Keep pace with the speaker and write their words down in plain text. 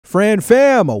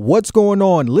Fam, what's going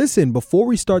on? Listen, before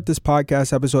we start this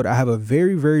podcast episode, I have a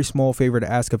very, very small favor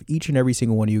to ask of each and every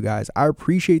single one of you guys. I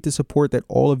appreciate the support that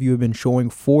all of you have been showing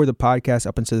for the podcast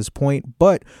up until this point,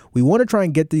 but we want to try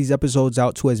and get these episodes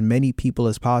out to as many people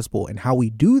as possible. And how we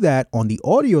do that on the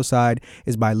audio side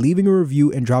is by leaving a review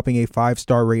and dropping a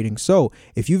 5-star rating. So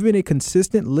if you've been a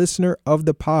consistent listener of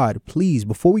the pod, please,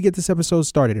 before we get this episode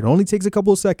started, it only takes a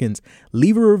couple of seconds,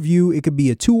 leave a review. It could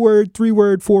be a 2-word,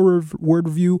 3-word, 4-word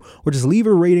review, or just leave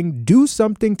a rating. Do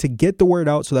something to get the word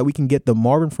out so that we can get the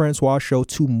Marvin Francois show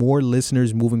to more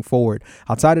listeners moving forward.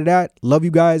 Outside of that, love you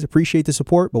guys, appreciate the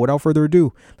support, but without further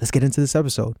ado, let's get into this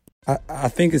episode. I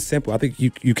think it's simple. I think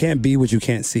you can't be what you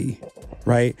can't see,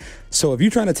 right? So if you're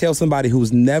trying to tell somebody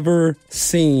who's never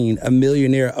seen a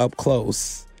millionaire up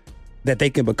close that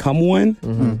they can become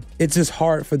one, it's just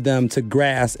hard for them to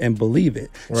grasp and believe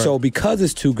it. Right. So because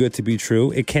it's too good to be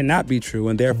true, it cannot be true,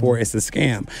 and therefore it's a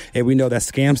scam. And we know that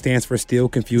scam stands for still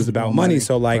confused about money.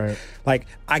 So like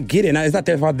I get it. And it's not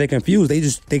their fault they're confused.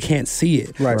 They can't see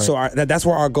it. Right. So that's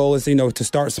where our goal is, to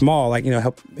start small,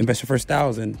 help invest your first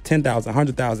 $1,000,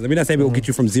 $10,000, $100,000. We're not saying we'll get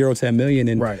you from 0 to $1 million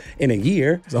in a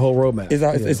year. It's a whole roadmap.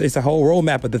 It's a whole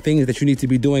roadmap of the things that you need to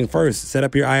be doing first. Set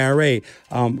up your IRA,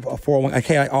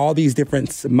 401k, all these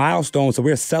different milestones. So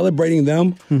we're celebrating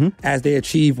them as they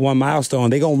achieve one milestone.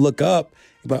 They're going to look up,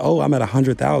 but I'm at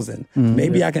 100,000.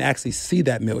 Maybe I can actually see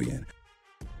that million.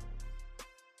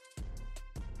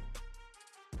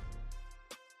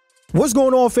 What's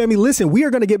going on, family? Listen, we are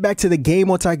going to get back to the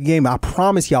game on top of game. I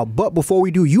promise y'all. But before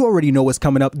we do, you already know what's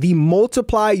coming up. The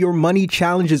Multiply Your Money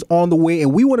Challenge is on the way,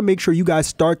 and we want to make sure you guys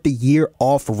start the year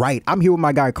off right. I'm here with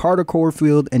my guy, Carter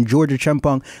Cofield and George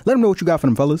Acheampong. Let them know what you got for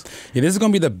them, fellas. Yeah, this is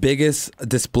going to be the biggest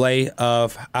display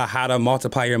of how to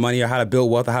multiply your money or how to build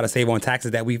wealth or how to save on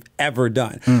taxes that we've ever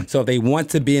done. So if they want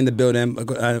to be in the building,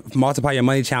 Multiply Your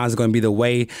Money Challenge is going to be the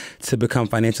way to become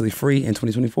financially free in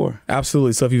 2024.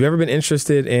 Absolutely. So if you've ever been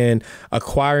interested in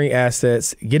acquiring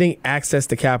assets, getting access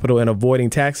to capital, and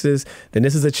avoiding taxes, then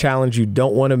this is a challenge you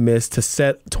don't want to miss to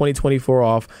set 2024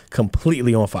 off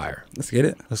completely on fire. Let's get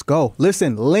it. Let's go.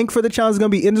 Listen, link for the challenge is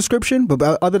going to be in the description. But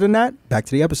other than that, back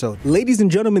to the episode. Ladies and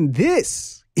gentlemen,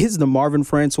 this is the Marvin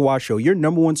Francois Show, your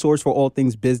number one source for all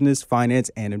things business,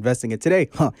 finance, and investing. And today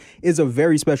is a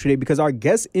very special day because our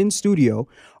guests in studio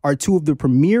are two of the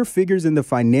premier figures in the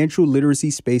financial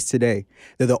literacy space today.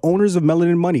 They're the owners of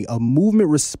Melanin Money, a movement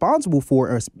responsible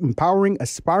for empowering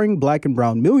aspiring Black and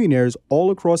brown millionaires all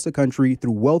across the country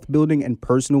through wealth building and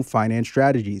personal finance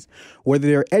strategies. Whether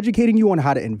they're educating you on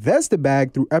how to invest the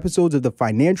bag through episodes of the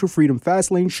Financial Freedom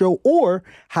Fastlane Show or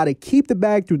how to keep the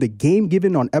bag through the game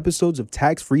given on episodes of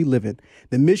Tax-Free Living,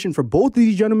 the mission for both of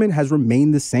these gentlemen has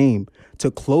remained the same: to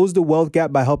close the wealth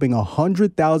gap by helping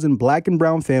 100,000 Black and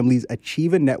brown families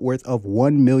achieve a net worth of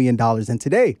 $1 million. And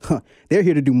today, they're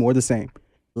here to do more of the same.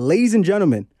 Ladies and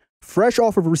gentlemen, fresh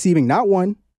off of receiving not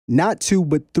one, not two,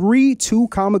 but 3 Two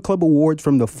Comma Club awards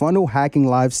from the Funnel Hacking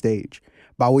Live stage.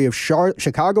 By way of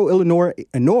Chicago, Illinois,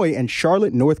 and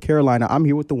Charlotte, North Carolina, I'm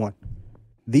here with the one,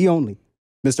 the only,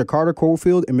 Mr. Carter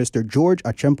Cofield and Mr. George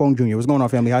Acheampong Jr. What's going on,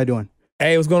 family? How you doing?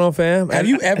 Hey, what's going on, fam? Have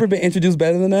you ever been introduced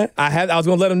better than that? I have. I was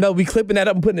going to let them know. We clipping that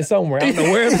up and putting it somewhere. I don't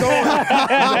know where it's going.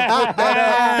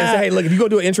 And say, hey, look, if you go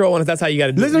do an intro on us, that's how you got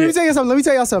to do it. Listen, let me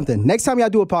tell y'all something. Next time y'all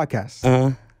do a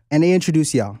podcast and they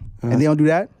introduce y'all and they don't do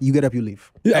that, you get up, you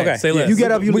leave. Yeah, okay. Say less. You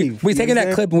get up, you leave. We taking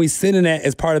that clip and we sending that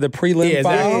as part of the prelim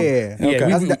file? Yeah.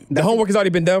 Okay. The homework has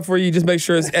already been done for you. Just make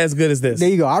sure it's as good as this. There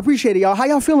you go. I appreciate it, y'all. How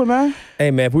y'all feeling, man?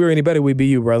 Hey, man, if we were any better, we'd be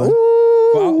you, brother.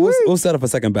 Well, we'll settle for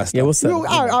second best. Yeah, we'll settle.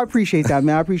 I appreciate that,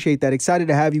 man. I appreciate that. Excited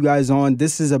to have you guys on.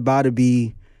 This is about to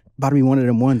be one of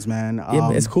them ones, man. Yeah,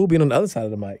 man, it's cool being on the other side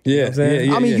of the mic. Yeah, you know what I'm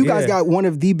saying? I mean, you guys got one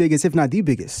of the biggest, if not the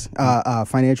biggest,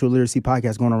 financial literacy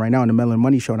podcast going on right now in the Melanin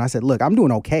Money Show. And I said, look, I'm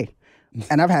doing okay.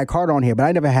 And I've had Carter on here, but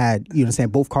I never had,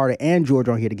 both Carter and George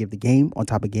on here to give the game on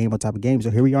top of game on top of game.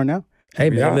 So here we are now. Hey,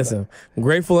 man, listen, I'm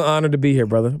grateful and honored to be here,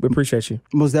 brother. We appreciate you.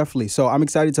 Most definitely. So I'm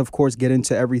excited to, of course, get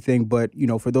into everything. But,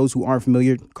 for those who aren't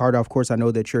familiar, Carter, of course, I know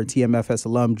that you're a TMFS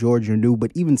alum. George, you're new.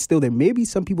 But even still, there may be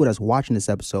some people that's watching this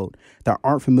episode that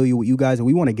aren't familiar with you guys, and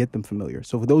we want to get them familiar.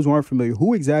 So for those who aren't familiar,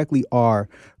 who exactly are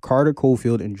Carter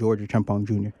Cofield and George Acheampong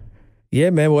Jr.? Yeah,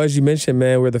 man. Well, as you mentioned,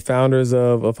 man, we're the founders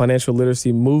of a financial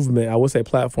literacy movement. I would say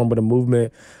platform, but a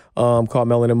movement called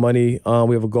Melanin Money.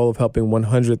 We have a goal of helping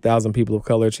 100,000 people of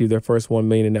color achieve their first $1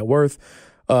 million in net worth.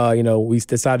 We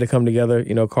decided to come together,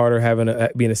 Carter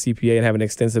being a CPA and having an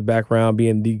extensive background,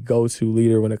 being the go-to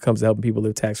leader when it comes to helping people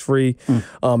live tax-free,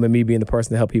 and me being the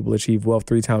person to help people achieve wealth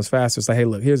 3 times faster. It's like, hey,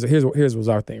 look, here's what's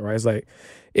our thing, right? It's like,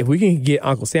 if we can get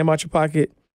Uncle Sam out your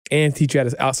pocket and teach you how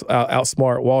to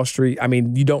outsmart Wall Street. I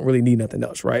mean, you don't really need nothing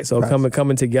else, right? So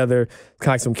coming together, kind of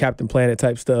like some Captain Planet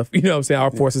type stuff. You know what I'm saying?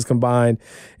 Our forces combined,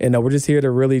 and we're just here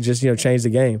to really just change the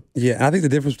game. Yeah, and I think the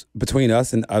difference between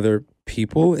us and other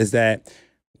people is that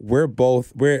we're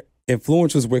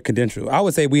influencers with credentials. I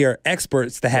would say we are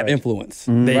experts that have influence,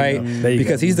 right?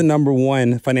 Because he's the number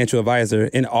one financial advisor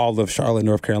in all of Charlotte,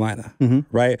 North Carolina,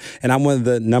 right? And I'm one of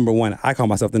the number one, I call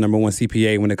myself the number one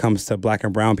CPA when it comes to Black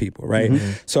and brown people, right?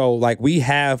 So like we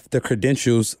have the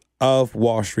credentials of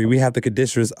Wall Street. We have the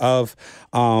credentials of,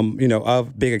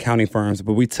 of big accounting firms,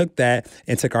 but we took that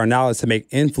and took our knowledge to make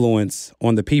influence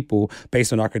on the people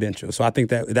based on our credentials. So I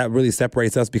think that really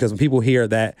separates us, because when people hear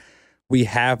that we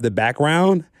have the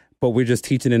background, but we're just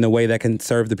teaching in a way that can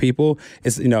serve the people,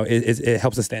 it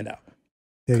helps us stand out.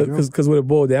 Because what it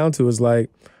boiled down to is like,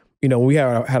 when we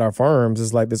had our firms,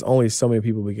 it's like there's only so many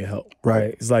people we can help,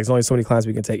 right? It's like there's only so many clients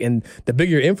we can take. And the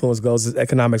bigger your influence goes is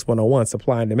economics 101,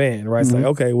 supply and demand, right? It's like,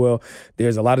 okay, well,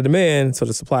 there's a lot of demand, so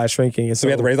the supply is shrinking. And so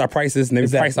we have to raise our prices and then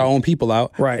we price our own people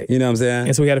out. Right. You know what I'm saying?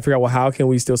 And so we had to figure out, well, how can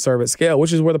we still serve at scale,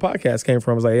 which is where the podcast came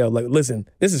from. It's like, listen,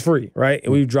 this is free, right?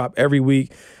 And we drop every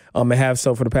week. And have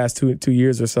so for the past two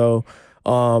years or so,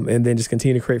 and then just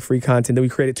continue to create free content. Then we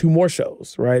created 2 more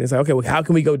shows, right? It's like, okay, well, how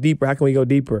can we go deeper? How can we go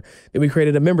deeper? Then we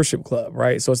created a membership club,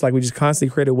 right? So it's like we just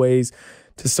constantly created ways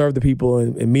to serve the people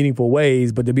in meaningful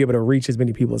ways, but to be able to reach as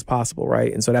many people as possible,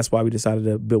 right? And so that's why we decided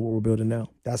to build what we're building now.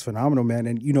 That's phenomenal, man.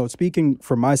 And, speaking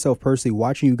for myself personally,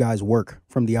 watching you guys work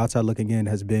from the outside looking in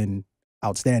has been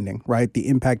outstanding, right? The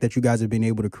impact that you guys have been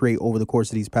able to create over the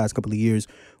course of these past couple of years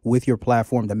with your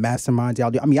platform, the masterminds y'all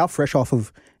do. I mean, y'all fresh off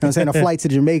of, a flight to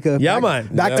Jamaica.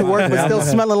 Back to work, but still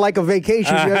smelling like a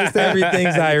vacation. You understand?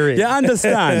 Everything's Irish. Yeah, I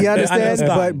understand. You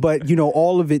understand? But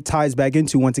all of it ties back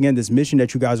into, once again, this mission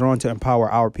that you guys are on to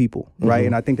empower our people, right?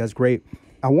 And I think that's great.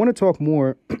 I want to talk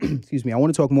more,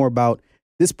 about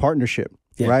this partnership,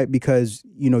 right? Because,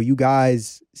 you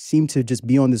guys seem to just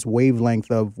be on this wavelength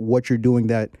of what you're doing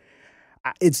that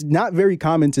it's not very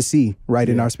common to see, right,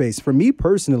 in our space. For me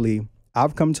personally,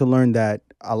 I've come to learn that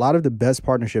a lot of the best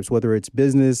partnerships, whether it's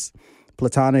business,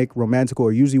 platonic, romantic,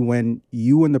 are usually when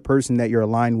you and the person that you're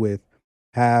aligned with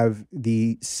have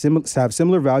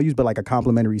similar values, but like a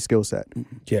complementary skill set.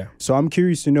 Yeah. So I'm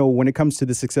curious to know, when it comes to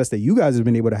the success that you guys have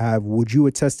been able to have, would you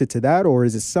attest it to that, or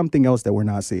is it something else that we're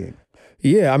not seeing?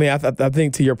 Yeah, I mean, I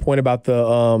think to your point about the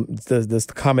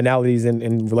commonalities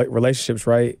in relationships,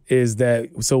 right, is that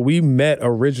so we met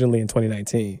originally in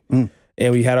 2019,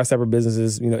 and we had our separate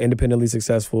businesses, independently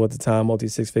successful at the time,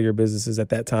 multi-6-figure businesses at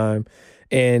that time,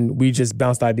 and we just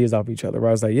bounced ideas off each other. Right?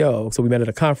 I was like, so we met at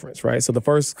a conference, right? So the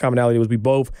first commonality was we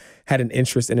both had an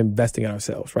interest in investing in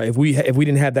ourselves, right? If we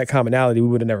didn't have that commonality, we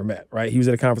would have never met, right? He was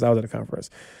at a conference, I was at a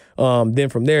conference. Then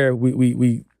from there,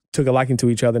 we took a liking to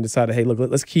each other and decided, hey, look,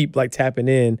 let's keep like tapping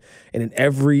in. And then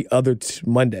every other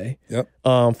Monday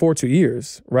for 2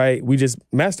 years, right, we just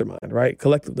mastermind, right,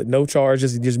 collectively, no charge,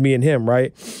 just me and him,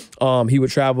 right. He would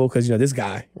travel because, this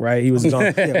guy, right, he was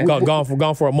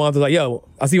gone for a month. I was like,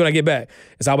 I'll see you when I get back.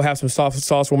 And so I would have some soft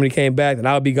sauce for when he came back, and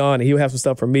I would be gone, and he would have some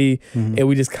stuff for me. And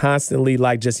we just constantly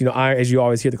iron, as you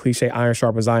always hear the cliche, iron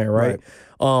sharpens iron, right?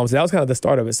 So that was kind of the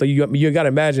start of it. So you got to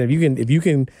imagine if you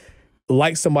can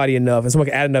like somebody enough and someone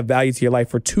can add enough value to your life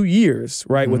for 2 years,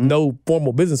 right, with no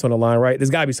formal business on the line, right, there's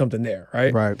got to be something there,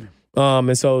 right? Right.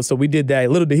 And so we did that.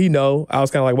 Little did he know, I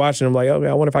was kind of like watching him like, okay,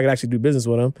 I wonder if I could actually do business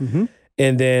with him.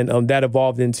 And then that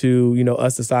evolved into,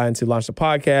 us deciding to launch the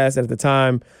podcast. And at the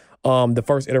time, the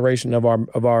first iteration of our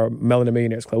Melanin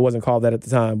Millionaires Club, it wasn't called that at the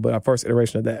time, but our first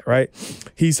iteration of that, right?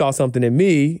 He saw something in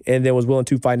me and then was willing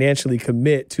to financially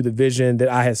commit to the vision that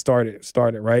I had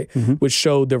started, right? Which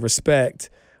showed the respect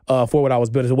for what I was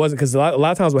building. It wasn't because a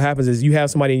lot of times what happens is you have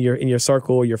somebody in your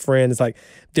circle or your friend, it's like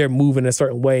they're moving a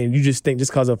certain way, and you just think just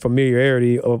because of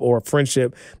familiarity or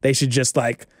friendship, they should just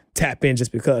like tap in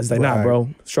just because. It's like, nah, bro,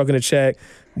 struggling a check,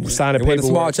 sign a paperwork. It wasn't a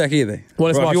small check either. Bro,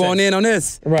 if you want in on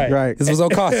this, right. This was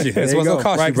gonna cost you. This was gonna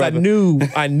cost you, brother. Because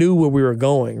I knew where we were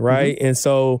going, right, and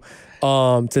so.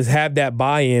 To have that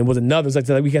buy-in was another. It's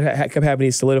like we kept having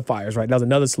these solidifiers, right? That was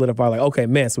another solidifier. Like, okay,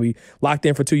 man. So we locked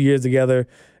in for 2 years together.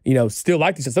 Still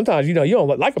like each other. Sometimes you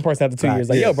don't like a person after 2 years.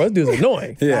 Like, bro, this dude's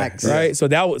annoying. Right. So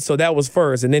that was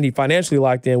first, and then he financially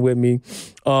locked in with me.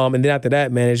 And then after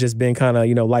that, man, it's just been kind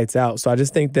of lights out. So I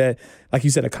just think that, like you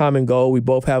said, a common goal. We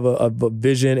both have a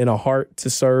vision and a heart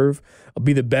to serve,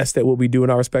 be the best at what we do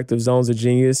in our respective zones of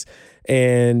genius,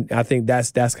 and I think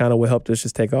that's kind of what helped us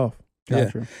just take off.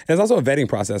 Gotcha. And it's also a vetting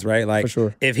process, right? Like, For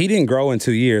sure. if he didn't grow in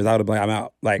 2 years, I would have been like, I'm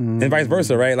out. Like, and vice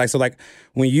versa, right? Like, so like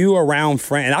when you around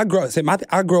friends, and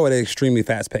I grow at an extremely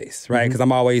fast pace, right? Because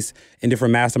I'm always in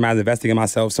different masterminds investing in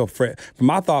myself. So for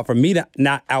my thought, for me to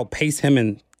not outpace him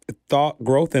in thought,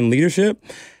 growth, and leadership,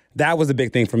 that was a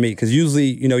big thing for me. Because usually,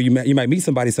 you might meet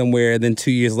somebody somewhere, and then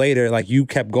 2 years later, like, you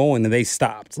kept going and they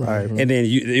stopped. Right. And then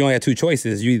you only had two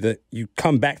choices. You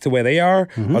come back to where they are,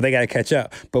 or they got to catch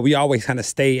up. But we always kind of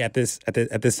stay at this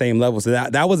same level. So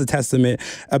that was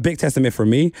a big testament for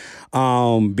me,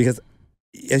 because,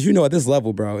 as you know, at this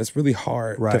level, bro, it's really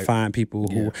hard to find people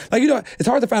who, like, it's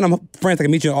hard to find friends that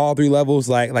can meet you at all three levels.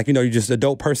 Like, you're just a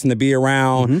dope person to be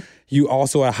around. You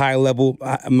also a high level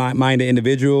minded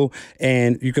individual,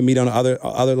 and you can meet on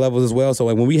other levels as well. So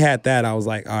like, when we had that, I was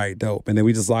like, all right, dope. And then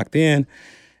we just locked in,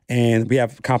 and we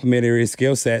have complementary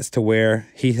skill sets to where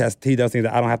he does things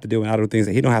that I don't have to do, and I do things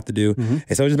that he don't have to do.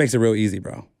 And so it just makes it real easy,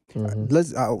 bro.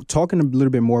 Let's talking a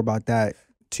little bit more about that.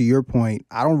 To your point,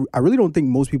 I really don't think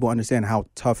most people understand how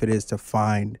tough it is to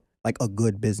find like a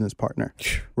good business partner,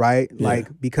 right? Yeah. Like,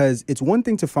 because it's one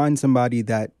thing to find somebody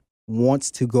that wants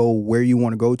to go where you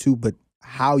want to go to, but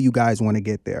how you guys want to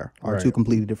get there are two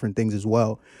completely different things as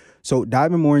well. So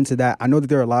diving more into that, I know that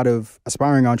there are a lot of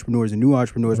aspiring entrepreneurs and new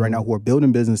entrepreneurs right now who are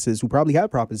building businesses who probably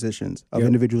have propositions of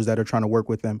individuals that are trying to work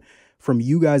with them. From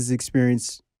you guys'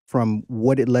 experience, from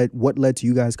what led to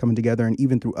you guys coming together, and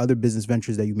even through other business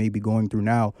ventures that you may be going through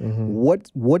now,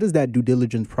 what does that due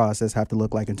diligence process have to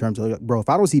look like in terms of, bro, if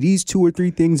I don't see these 2 or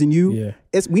 3 things in you,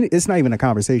 it's not even a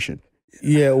conversation.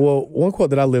 Yeah, well, one quote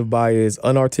that I live by is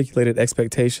unarticulated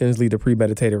expectations lead to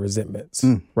premeditated resentments,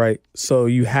 right? So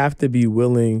you have to be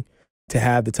willing to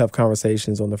have the tough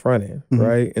conversations on the front end,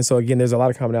 right? And so again, there's a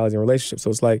lot of commonalities in relationships. So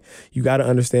it's like, you got to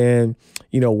understand,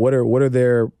 what are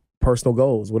their personal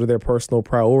goals? What are their personal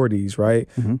priorities, right?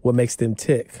 What makes them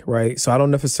tick, right? So I don't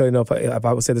necessarily know if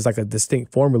I would say there's like a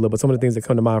distinct formula, but some of the things that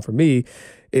come to mind for me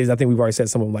is, I think we've already said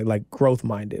some of them, like growth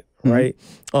minded, right?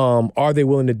 Are they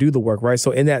willing to do the work, right?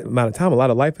 So in that amount of time, a lot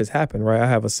of life has happened, right? I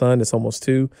have a son that's almost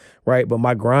 2, right? But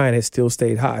my grind has still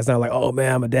stayed high. It's not like, oh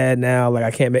man, I'm a dad now. Like, I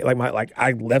can't make,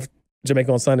 I left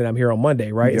Jamaica on Sunday and I'm here on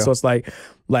Monday, right? And so it's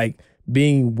like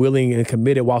being willing and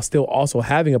committed while still also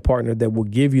having a partner that will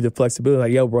give you the flexibility.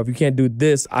 Like, yo, bro, if you can't do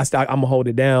this, I'm gonna hold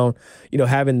it down.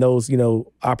 Having those,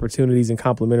 opportunities and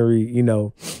complementary,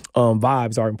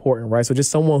 vibes are important, right? So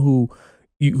just someone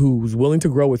who's willing to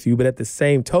grow with you, but at the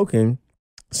same token,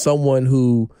 someone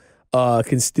who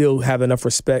can still have enough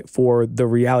respect for the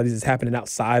realities that's happening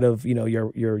outside of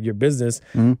your business,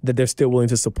 that they're still willing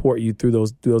to support you through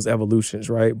those evolutions,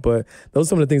 right? But those are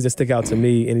some of the things that stick out to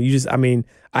me. And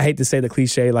I hate to say the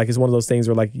cliche, like, it's one of those things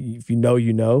where, like, if you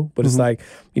know, but it's like,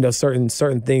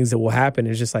 certain things that will happen.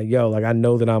 It's just like, yo, like, I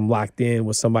know that I'm locked in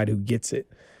with somebody who gets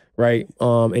it. Right.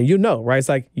 And right? It's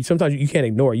like, sometimes you can't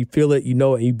ignore it. You feel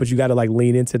it, but you got to like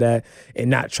lean into that and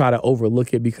not try to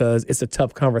overlook it, because it's a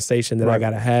tough conversation that I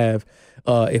got to have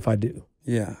if I do.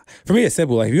 Yeah. For me, it's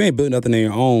simple. Like, if you ain't built nothing on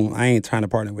your own, I ain't trying to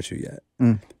partner with you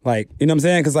yet. Like, you know what I'm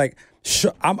saying? Because, like,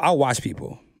 I'll watch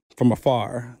people from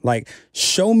afar. Like,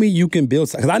 show me you can build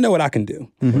something. Because I know what I can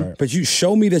do. But you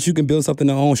show me that you can build something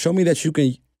on your own. Show me that you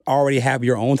can already have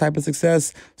your own type of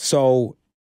success. So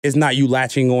it's not you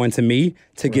latching on to me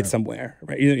to get somewhere,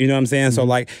 right? You know what I'm saying? So,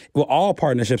 like, with all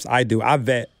partnerships I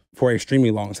vet for an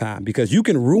extremely long time, because you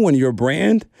can ruin your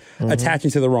brand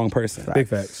attaching to the wrong person. Big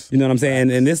facts. You know what I'm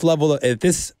saying? And this level of, at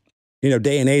this,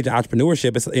 day and age of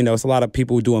entrepreneurship, it's a lot of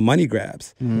people doing money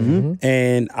grabs,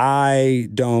 and I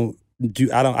don't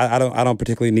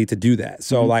particularly need to do that.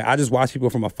 So like, I just watch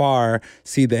people from afar,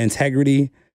 see the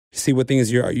integrity, see what things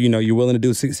you're willing to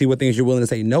do, see what things you're willing to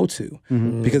say no to.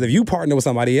 Because if you partner with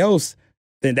somebody else,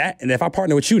 and if I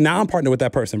partner with you, now I'm partnering with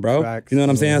that person, bro. Facts. You know what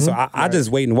I'm saying? So I just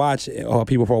wait and watch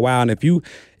people for a while. And if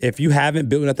you haven't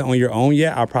built nothing on your own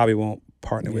yet, I probably won't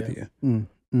partner with you.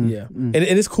 And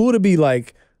it's cool to be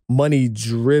like money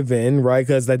driven, right?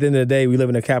 Because at the end of the day, we live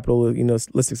in a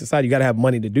capitalistic society. You got to have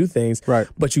money to do things, right?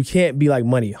 But you can't be like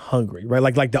money hungry, right?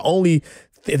 Like the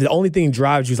only thing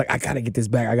drives you is like, I gotta get this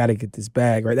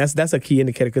bag, right? That's a key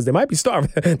indicator, because they might be starving.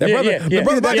 The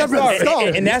brother might be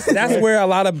starving. And that's where a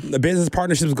lot of business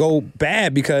partnerships go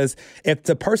bad, because if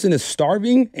the person is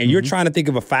starving and you're trying to think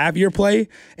of a 5-year play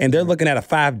and they're looking at a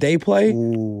 5-day play,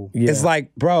 it's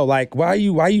like, bro, like, why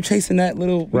are you chasing that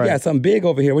little? We got something big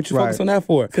over here. What you focus on that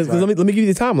for? Because let me give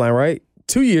you the timeline, right?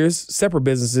 2 years, separate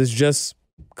businesses, just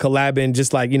collabing,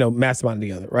 just like, masterminding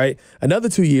together, right? Another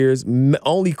 2 years,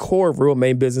 only core real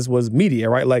main business was media,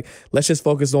 right? Like, let's just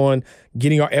focus on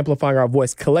amplifying our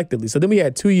voice collectively. So then we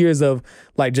had 2 years of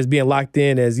like just being locked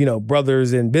in as,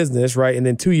 brothers in business, right? And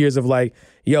then 2 years of like,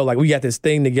 we got this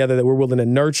thing together that we're willing to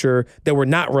nurture that we're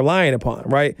not relying upon,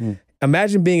 right?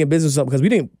 Imagine being in business with something, because we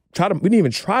didn't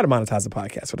even try to monetize the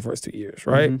podcast for the first 2 years,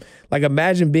 right? Like,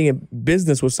 imagine being in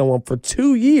business with someone for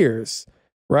 2 years,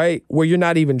 right, where you're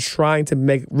not even trying to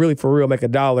make a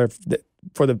dollar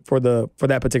for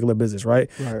that particular business, right?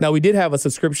 Now, we did have a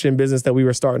subscription business that we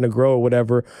were starting to grow or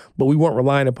whatever, but we weren't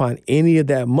relying upon any of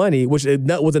that money, which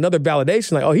was another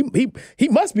validation. Like, oh, he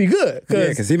must be good,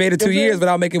 because he made it 2 years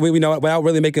without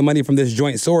really making money from this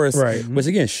joint source, right? Which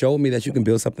again showed me that you can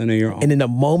build something on your own. And in the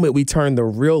moment we turned the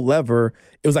real lever,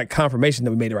 it was like confirmation that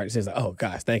we made the right decision. Like, oh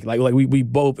gosh, thank you. Like we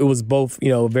both, it was both,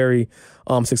 very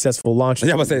successful launch.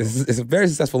 Yeah, I was say it's a very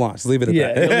successful launch. Let's leave it at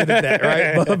that. Yeah, leave it at that,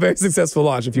 right? But a very successful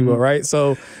launch, if you will, right?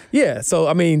 So yeah, so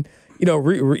I mean,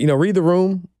 read the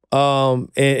room,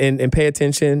 and pay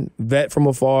attention, vet from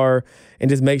afar, and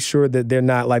just make sure that they're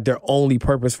not like their only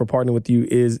purpose for partnering with you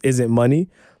isn't money.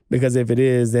 Because if it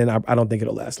is, then I don't think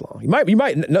it'll last long. You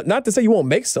might not to say you won't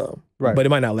make some, right, but it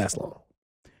might not last long.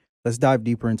 Let's dive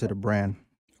deeper into the brand,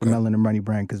 the Melanin Money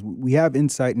brand, because we have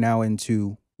insight now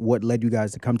into what led you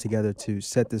guys to come together to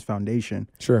set this foundation.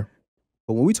 Sure.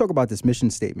 But when we talk about this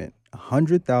mission statement,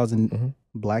 100,000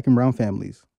 Black and brown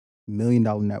families, $1 million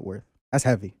net worth, that's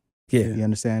heavy. Yeah. You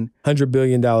understand? $100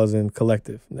 billion in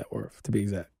collective net worth, to be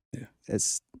exact. Yeah.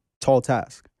 It's a tall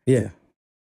task. Yeah.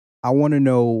 I want to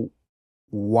know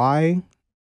why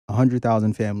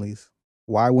 100,000 families,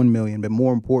 why 1 million, but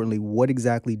more importantly, what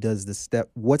exactly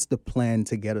what's the plan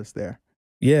to get us there?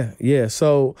 Yeah.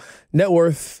 So net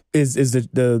worth is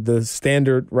the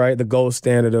standard, right? The gold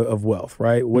standard of wealth,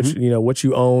 right? What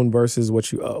you own versus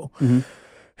what you owe.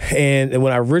 And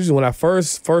when I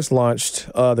first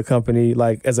launched the company,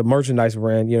 like as a merchandise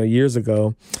brand, years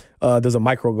ago, there's a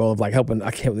micro goal of like helping.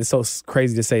 It's so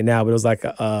crazy to say now, but it was like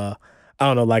I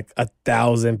don't know, like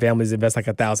 1,000 families invest like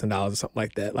 $1,000 or something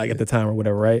like that, like at the time or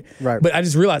whatever, right? Right. But I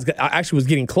just realized I actually was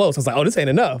getting close. I was like, oh, this ain't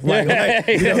enough. Like, you know what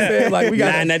I'm saying? Like, we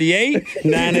got $9.98,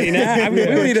 $9.99. I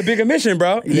mean, we need a bigger mission,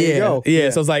 bro.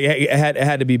 Yeah. So it's like it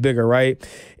had to be bigger, right?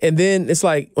 And then it's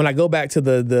like when I go back to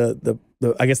the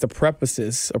I guess the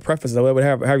prefaces,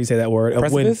 however you say that word.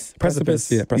 Precipice?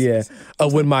 Yeah, precipice. Yeah,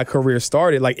 of when my career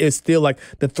started. Like, it's still like,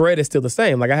 the thread is still the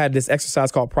same. Like, I had this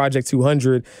exercise called Project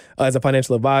 200 as a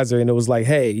financial advisor, and it was like,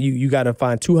 hey, you got to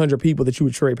find 200 people that you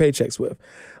would trade paychecks with.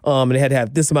 And they had to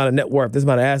have this amount of net worth, this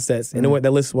amount of assets. And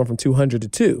that list went from 200 to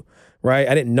 2. Right?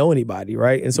 I didn't know anybody,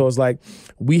 right? And so it's like,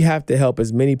 we have to help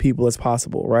as many people as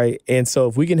possible, right? And so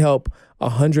if we can help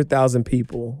 100,000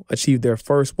 people achieve their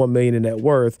first 1 million in net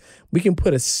worth, we can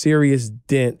put a serious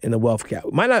dent in the wealth gap.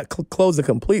 We might not close it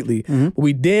completely, but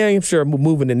we damn sure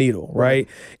moving the needle, right?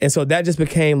 And so that just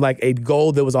became like a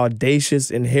goal that was audacious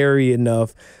and hairy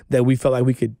enough that we felt like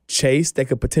we could chase, that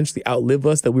could potentially outlive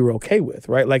us, that we were okay with,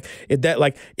 right? Like,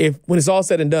 if when it's all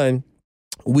said and done,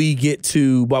 we get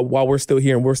to, while we're still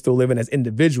here and we're still living as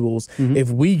individuals,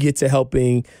 if we get to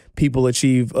helping people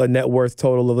achieve a net worth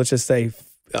total of, let's just say,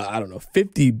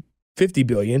 50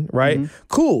 billion, right?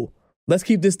 Cool. Let's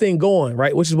keep this thing going,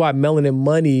 right? Which is why Melanin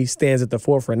Money stands at the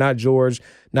forefront, not George,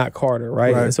 not Carter,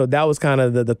 right? And so that was kind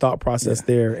of the thought process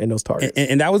there in those targets.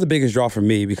 And that was the biggest draw for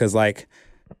me, because like,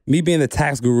 me being the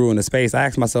tax guru in the space, I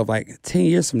asked myself, like, 10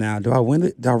 years from now, do I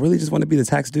really just want to be the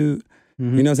tax dude?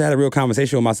 You know, so I had a real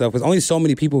conversation with myself, because only so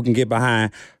many people can get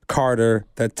behind Carter,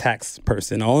 the tax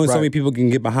person. Only so many people can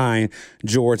get behind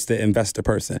George, the investor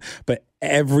person. But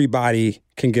everybody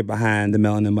can get behind the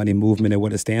Melanin Money movement and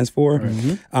what it stands for.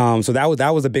 So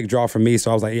that was a big draw for me.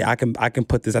 So I was like, yeah, I can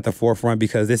put this at the forefront,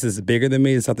 because this is bigger than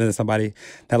me. It's something that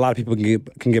a lot of people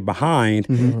can get behind,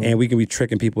 and we can be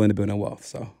tricking people into building wealth.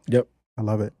 So I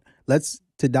love it.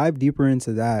 To dive deeper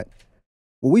into that.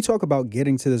 When we talk about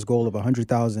getting to this goal of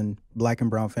 100,000 Black and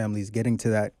brown families, getting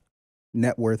to that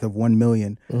net worth of 1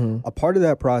 million, a part of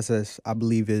that process, I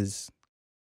believe, is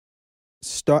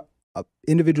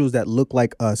individuals that look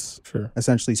like us,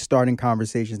 essentially starting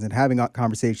conversations and having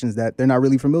conversations that they're not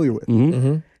really familiar with.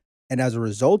 And as a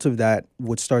result of that,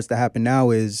 what starts to happen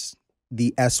now is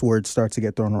the S word starts to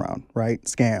get thrown around, right?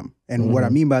 Scam. And what I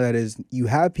mean by that is, you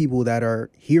have people that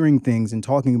are hearing things and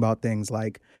talking about things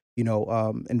like,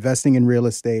 investing in real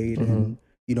estate and,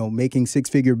 making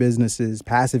six-figure businesses,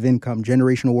 passive income,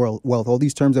 generational wealth, all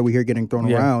these terms that we hear getting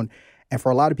thrown around. And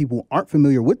for a lot of people who aren't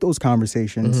familiar with those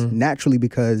conversations, naturally,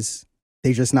 because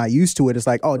they're just not used to it, it's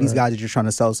like, oh, these guys are just trying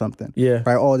to sell something.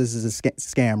 Right? Oh, this is a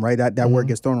scam, right? That word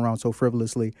gets thrown around so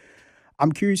frivolously.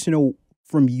 I'm curious to know,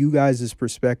 from you guys'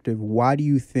 perspective, why do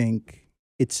you think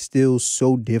it's still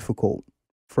so difficult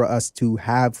for us to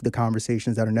have the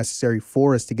conversations that are necessary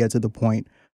for us to get to the point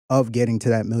of getting to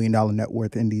that $1 million net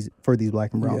worth for these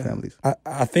Black and brown families?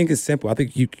 I think it's simple. I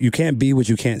think you can't be what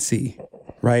you can't see,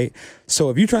 right? So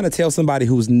if you're trying to tell somebody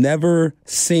who's never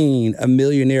seen a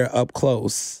millionaire up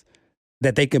close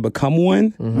that they can become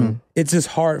one, it's just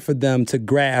hard for them to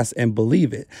grasp and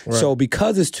believe it. Right. So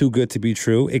because it's too good to be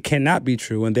true, it cannot be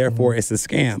true, and therefore it's a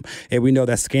scam. And we know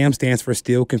that scam stands for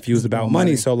still confused about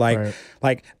money. So like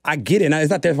I get it. And it's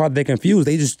not their fault they're confused.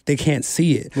 They can't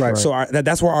see it. Right. So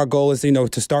that's where our goal is,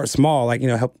 to start small,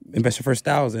 help invest your first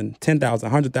 1,000, 10,000,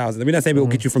 100,000. I mean, not saying we'll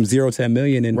get you from 0 to $1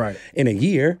 million in a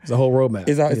year. It's a whole roadmap.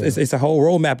 It's a whole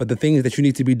roadmap, but the things that you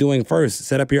need to be doing first: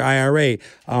 set up your IRA,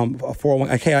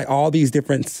 401k, all these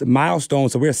different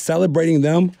milestones. So we're celebrating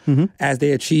them as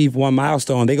they achieve one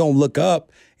milestone. They're going to look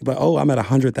up, but I'm at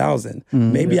 100,000.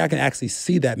 Maybe I can actually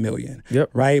see that million.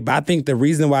 Right. But I think the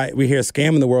reason why we hear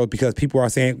scam in the world, because people are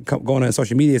saying, going on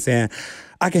social media saying,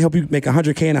 I can help you make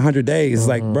 100K in 100 days.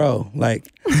 Like, bro,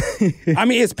 I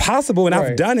mean, it's possible, and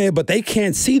I've done it, but they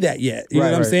can't see that yet. You know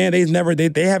what I'm saying?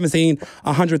 They haven't seen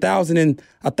 100,000 in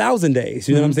 1,000 days.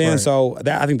 You know what I'm saying? So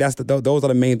I think those are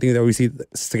the main things that we see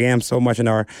scams so much in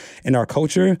our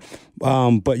culture.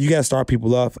 But you got to start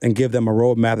people up and give them a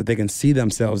roadmap that they can see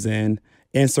themselves in,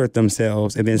 insert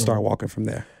themselves, and then start walking from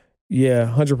there.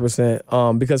 Yeah,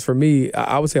 100%. Because for me,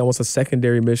 I would say almost a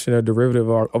secondary mission or derivative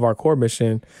of our core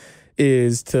mission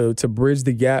is to bridge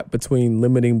the gap between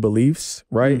limiting beliefs,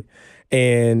 right,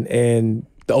 and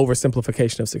the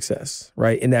oversimplification of success,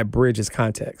 right? And that bridge is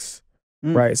context,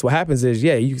 right? So what happens is,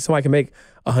 somebody can make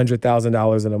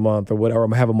 $100,000 in a month or whatever,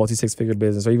 or have a multi-six-figure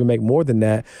business, or even make more than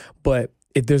that. But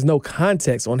if there's no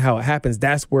context on how it happens,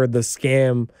 that's where the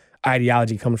scam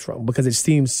ideology comes from, because it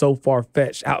seems so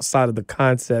far-fetched outside of the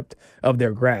concept of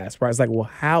their grasp, right? It's like, well,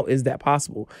 how is that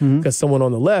possible? Because someone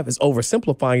on the left is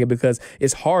oversimplifying it, because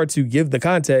it's hard to give the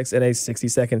context in a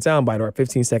 60-second soundbite or a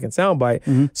 15-second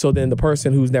soundbite. So then the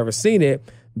person who's never seen it,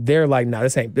 they're like, nah,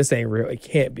 this ain't real. It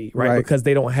can't be, right? Because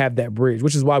they don't have that bridge,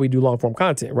 which is why we do long-form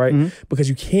content, right? Because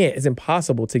it's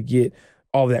impossible to get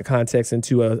all of that context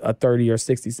into a 30 or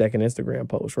 60-second Instagram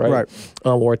post, right?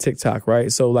 Or a TikTok, right?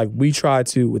 So we try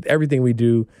to, with everything we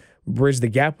do, bridge the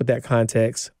gap with that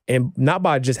context, and not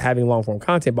by just having long-form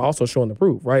content, but also showing the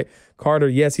proof, right? Carter,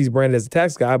 yes, he's branded as a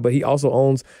tax guy, but he also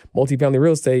owns multifamily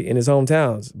real estate in his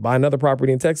hometowns. Buy another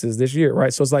property in Texas this year,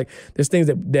 right? So it's there's things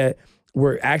that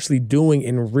we're actually doing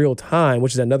in real time,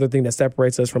 which is another thing that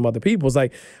separates us from other people.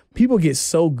 It's people get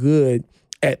so good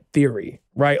at theory,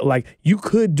 right? You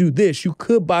could do this. You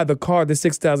could buy the car that's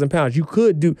 6,000 pounds. You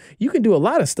can do a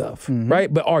lot of stuff,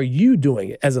 right? But are you doing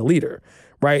it as a leader,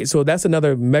 right? So that's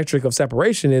another metric of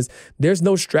separation, is there's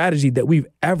no strategy that we've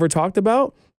ever talked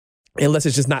about, unless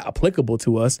it's just not applicable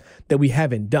to us, that we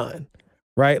haven't done.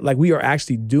 Right? We are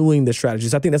actually doing the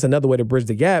strategies. I think that's another way to bridge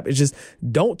the gap. It's just,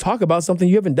 don't talk about something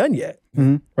you haven't done yet.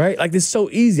 Right? It's so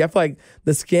easy. I feel like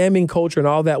the scamming culture and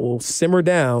all that will simmer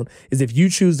down is if you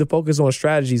choose to focus on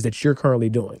strategies that you're currently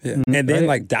doing. And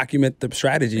then document the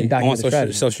strategy on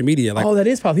social media. That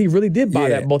is possible. He really did buy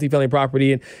that multifamily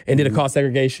property and did a cost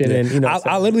segregation. And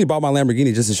I literally bought my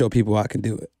Lamborghini just to show people I can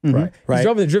do it. Right.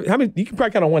 How many? You can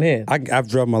probably count on one hand. I've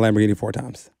driven my Lamborghini 4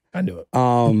 times. I knew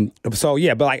it. So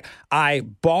yeah, but I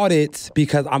bought it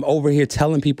because I'm over here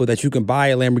telling people that you can buy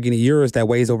a Lamborghini Urus that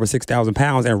weighs over 6,000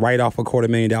 pounds and write off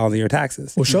 $250,000 in your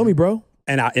taxes. Well, show me, bro.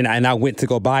 And I went to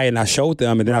go buy it, and I showed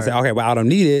them, and then I said, okay, well, I don't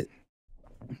need it.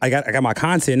 I got my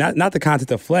content, not the content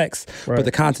to flex, but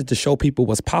the content to show people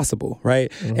what's possible,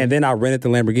 right? And then I rented the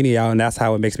Lamborghini out, and that's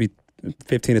how it makes me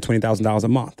 $15,000 to $20,000 a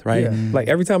month, right?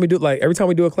 Every time we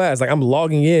do a class, I'm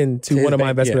logging in to one of my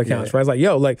investment accounts, right?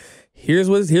 It's here's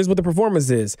what the performance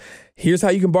is. Here's how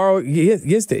you can borrow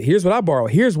against it. Here's what I borrow.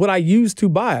 Here's what I use to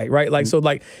buy, right? So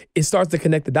it starts to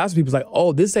connect the dots. People's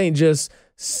oh, this ain't just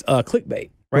clickbait,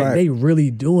 right? They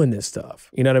really doing this stuff.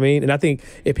 You know what I mean? And I think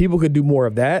if people could do more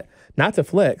of that, not to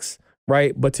flex,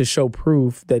 right, but to show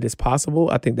proof that it's possible,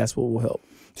 I think that's what will help.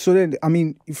 So then, I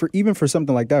mean, for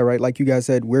something like that, right? Like you guys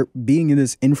said, we're being in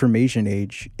this information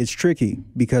age. It's tricky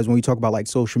because when we talk about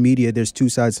social media, there's two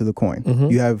sides to the coin.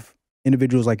 You have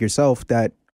individuals like yourself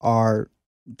that are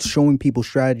showing people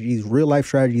strategies, real life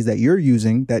strategies that you're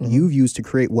using, that you've used to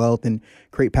create wealth and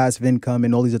create passive income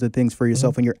and all these other things for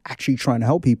yourself, and you're actually trying to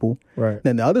help people. Right.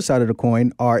 Then the other side of the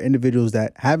coin are individuals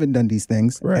that haven't done these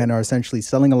things and are essentially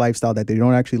selling a lifestyle that they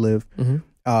don't actually live.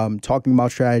 Talking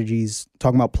about strategies,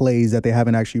 talking about plays that they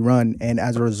haven't actually run. And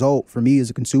as a result, for me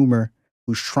as a consumer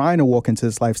who's trying to walk into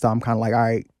this lifestyle, I'm kind of all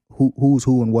right, who's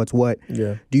who and what's what.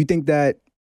 Yeah. Do you think that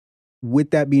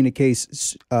with that being the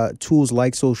case, tools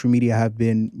like social media have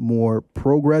been more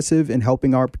progressive in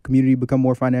helping our community become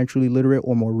more financially literate,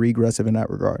 or more regressive in that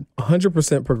regard?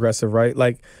 100% progressive, right?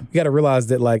 Like, you got to realize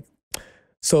that, like,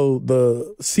 so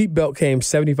the seatbelt came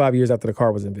 75 years after the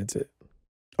car was invented.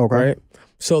 Okay. Right?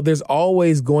 So there's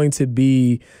always going to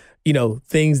be, you know,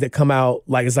 things that come out,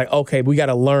 like, it's like, okay, we got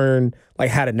to learn, like,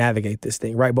 how to navigate this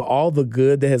thing, right? But all the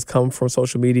good that has come from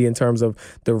social media in terms of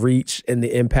the reach and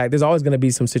the impact, there's always going to be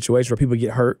some situation where people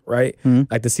get hurt, right?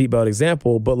 Like the seatbelt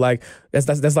example. But, like,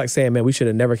 that's like saying, man, we should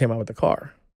have never came out with the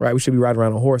car. Right, we should be riding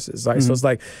around on horses, right? So it's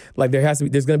like there's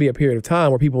going to be a period of time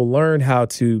where people learn how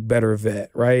to better vet,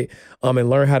 right, and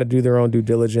learn how to do their own due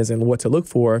diligence and what to look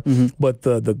for. But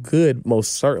the good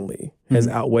most certainly has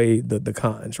outweighed the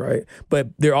cons, right? But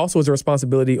there also is a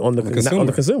responsibility on the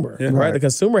consumer, yeah. right? The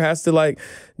consumer has to, like,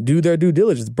 do their due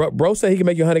diligence. Bro said he can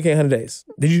make you 100K in 100 days.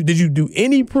 Did you do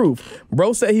any proof?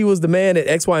 Bro said he was the man at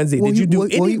X, Y, and Z. Did you do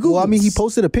any Googles? Well, I mean, he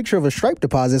posted a picture of a Stripe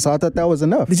deposit, so I thought that was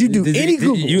enough. Did you do any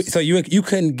Googles? So you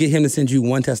couldn't get him to send you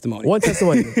one testimony. One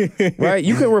testimony, right?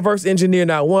 You can reverse engineer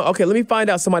not one. Okay, let me find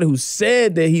out somebody who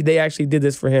said that they actually did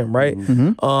this for him, right?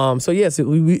 So yes,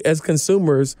 we as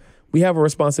consumers, we have a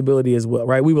responsibility as well,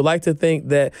 right? We would like to think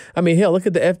that, I mean, hell, look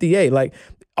at the FDA. Like,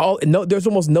 there's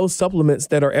almost no supplements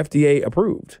that are FDA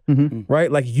approved,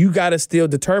 right? Like, you got to still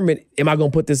determine, am I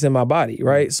going to put this in my body,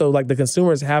 right? So, like, the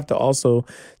consumers have to also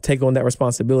take on that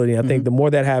responsibility. I think the more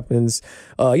that happens,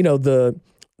 you know, the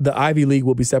Ivy League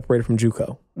will be separated from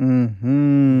JUCO.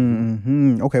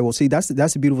 Okay, well, see, that's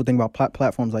the beautiful thing about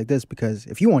platforms like this, because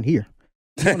if you on here,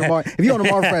 if you're on the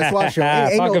Marvin Francois show,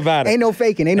 ain't no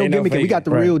faking, ain't no gimmicking. We got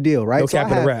the real deal, right? No So cap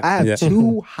in the rap. I have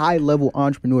two high-level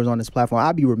entrepreneurs on this platform.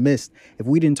 I'd be remiss if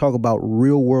we didn't talk about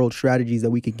real-world strategies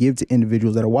that we could give to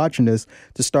individuals that are watching this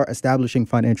to start establishing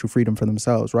financial freedom for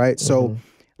themselves, right? So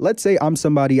let's say I'm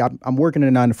somebody, I'm working a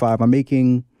 9-to-5, I'm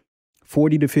making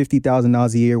 $40,000 to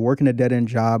 $50,000 a year, working a dead-end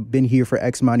job, been here for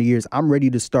X amount of years. I'm ready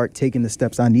to start taking the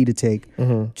steps I need to take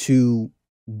to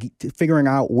figuring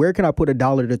out where can I put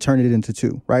 $1 to turn it into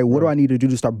 $2, right? What do I need to do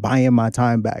to start buying my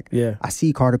time back? Yeah. I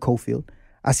see Carter Cofield.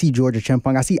 I see George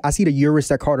Acheampong. I see the Urus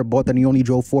that Carter bought that he only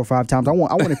drove 4 or 5 times. I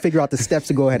want to figure out the steps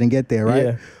to go ahead and get there, right?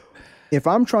 Yeah. If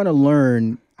I'm trying to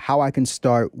learn how I can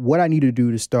start, what I need to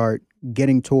do to start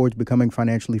getting towards becoming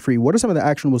financially free, what are some of the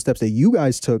actionable steps that you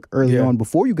guys took early on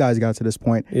before you guys got to this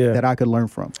point that I could learn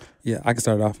from? Yeah, I can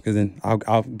start it off, because then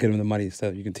I'll get them the money so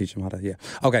you can teach them how to. Yeah.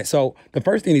 Okay, so the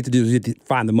first thing you need to do is you need to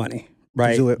find the money,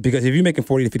 right? Do it. Because if you're making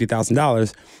 $40,000 to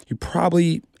 $50,000, you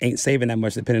probably ain't saving that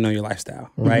much depending on your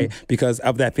lifestyle, right? Because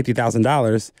of that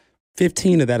 $50,000,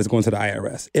 15 of that is going to the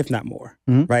IRS, if not more,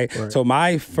 right? So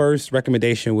my first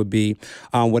recommendation would be,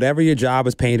 whatever your job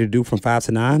is paying you to do from 5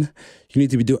 to 9, you need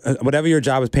to be doing, whatever your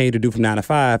job is paying you to do from 9 to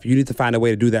 5, you need to find a way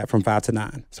to do that from 5 to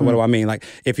 9. So what do I mean? Like,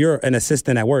 if you're an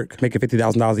assistant at work making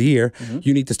 $50,000 a year,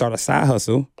 you need to start a side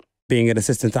hustle, being an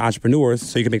assistant to entrepreneurs,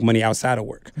 so you can make money outside of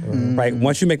work, right?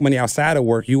 Once you make money outside of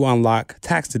work, you unlock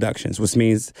tax deductions, which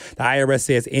means the IRS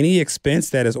says any expense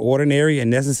that is ordinary and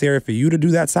necessary for you to do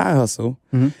that side hustle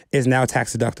is now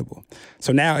tax deductible.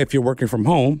 So now if you're working from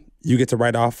home, you get to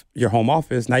write off your home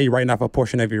office. Now you're writing off a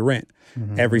portion of your rent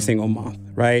every single month,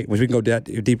 right? Which we can go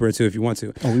deeper into if you want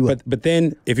to. But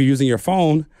then if you're using your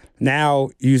phone, now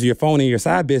you use your phone in your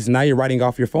side business, now you're writing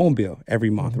off your phone bill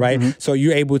every month, right? So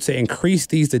you're able to increase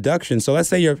these deductions. So let's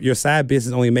say your side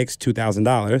business only makes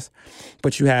 $2,000,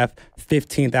 but you have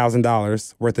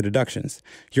 $15,000 worth of deductions.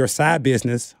 Your side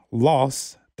business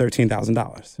lost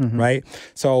 $13,000, right?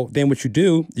 So then what you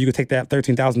do, you can take that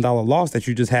 $13,000 loss that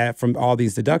you just had from all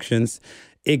these deductions,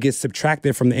 it gets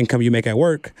subtracted from the income you make at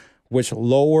work, which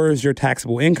lowers your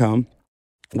taxable income,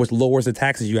 which lowers the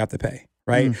taxes you have to pay.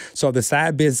 Right? So the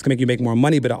side business can make you make more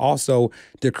money, but it also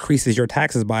decreases your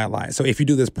taxes by a lot. So if you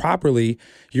do this properly,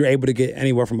 you're able to get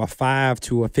anywhere from a $5,000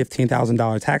 to a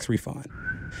 $15,000 tax refund.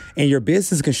 And your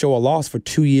business can show a loss for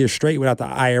 2 years straight without the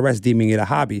IRS deeming it a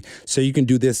hobby. So you can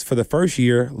do this for the first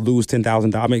year, lose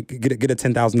 $10,000. I mean, get a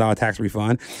 $10,000 tax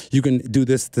refund. You can do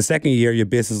this the second year, your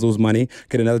business lose money,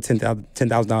 get another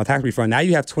 $10,000 tax refund. Now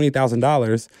you have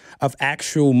 $20,000 of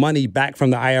actual money back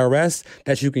from the IRS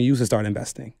that you can use to start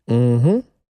investing. And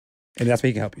that's where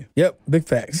he can help you. Yep, big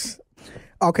facts.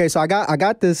 Okay, so I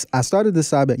got this. I started this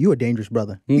side, but you a dangerous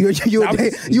brother. You a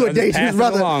dangerous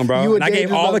brother. Along, bro. And I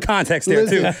gave all the context there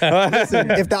too.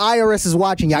 Listen, if the IRS is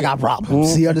watching, y'all got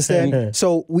problems. You understand?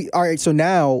 So So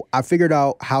now I figured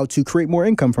out how to create more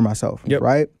income for myself.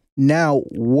 Right. Now,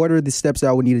 what are the steps that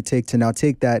I would need to take to now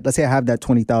take that? Let's say I have that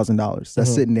 $20,000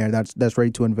 that's sitting there, that's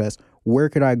ready to invest. Where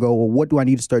could I go, or what do I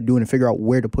need to start doing to figure out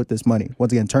where to put this money?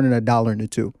 Once again, turning a dollar into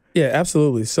two. Yeah,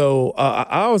 absolutely. So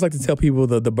I always like to tell people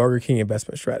the Burger King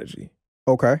investment strategy.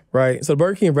 Okay. Right. So the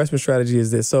Burger King investment strategy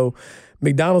is this. So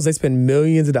McDonald's, they spend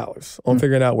millions of dollars on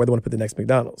figuring out where they want to put the next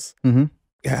McDonald's.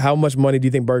 How much money do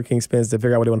you think Burger King spends to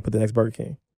figure out where they want to put the next Burger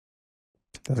King?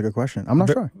 That's a good question. I'm not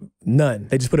sure. None.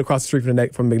 They just put it across the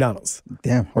street from McDonald's.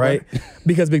 Damn. Okay. Right?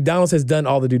 Because McDonald's has done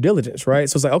all the due diligence, right?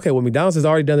 So it's like, okay, well, McDonald's has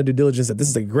already done the due diligence that this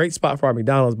is a great spot for our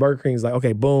McDonald's. Burger King is like,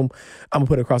 okay, boom, I'm going to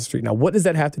put it across the street. Now, what does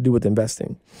that have to do with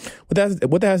investing? What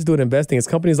that has to do with investing is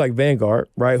companies like Vanguard,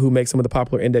 right, who make some of the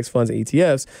popular index funds and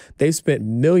ETFs, they've spent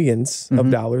millions of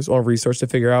dollars on research to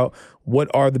figure out what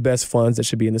are the best funds that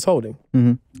should be in this holding,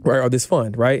 right, or this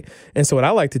fund, right? And so what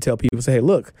I like to tell people, say, hey,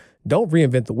 look, don't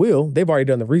reinvent the wheel. They've already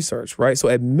done the research, right? So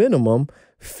at minimum,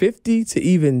 50 to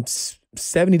even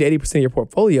 70 to 80% of your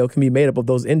portfolio can be made up of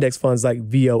those index funds like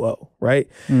VOO, right?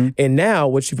 And now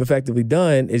what you've effectively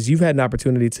done is you've had an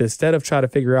opportunity to, instead of try to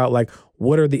figure out like,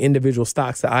 what are the individual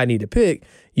stocks that I need to pick,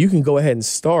 you can go ahead and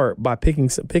start by picking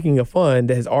a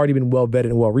fund that has already been well vetted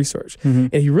and well researched.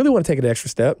 And if you really want to take it an extra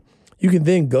step, you can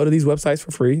then go to these websites for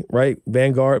free, right?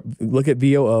 Vanguard, look at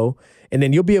VOO, and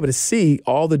then you'll be able to see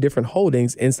all the different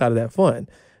holdings inside of that fund.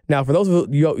 Now, for those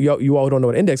of you all who don't know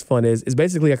what an index fund is, it's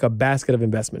basically like a basket of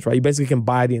investments, right? You basically can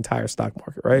buy the entire stock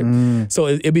market, right? So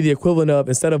it'd be the equivalent of,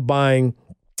 instead of buying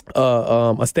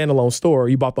a standalone store,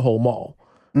 you bought the whole mall,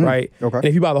 right? Okay. And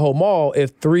if you buy the whole mall,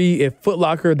 if Foot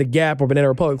Locker, The Gap, or Banana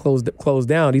Republic closed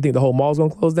down, do you think the whole mall is going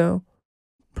to close down?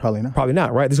 Probably not. Probably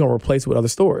not, right? They're going to replace it with other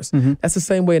stores. That's the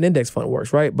same way an index fund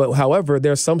works, right? But however,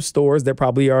 there are some stores that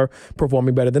probably are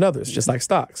performing better than others, just like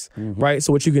stocks, right?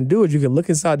 So what you can do is you can look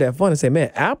inside that fund and say,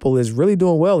 man, Apple is really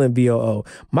doing well in VOO.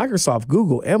 Microsoft,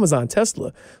 Google, Amazon,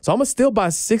 Tesla. So I'm going to still buy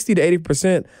 60 to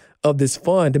 80% of this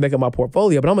fund to make up my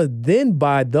portfolio, but I'm going to then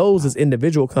buy those as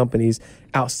individual companies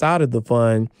outside of the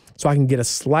fund so I can get a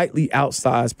slightly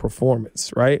outsized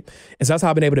performance, right? And so that's how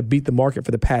I've been able to beat the market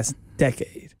for the past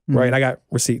decade. Right, I got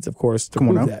receipts, of course, to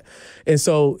prove that, and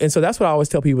so that's what I always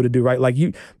tell people to do. Right, like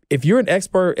if you're an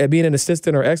expert at being an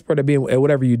assistant or expert at being at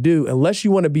whatever you do, unless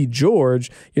you want to be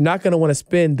George, you're not going to want to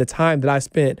spend the time that I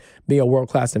spent being a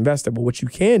world-class investor. But what you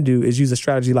can do is use a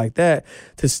strategy like that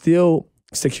to still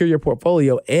secure your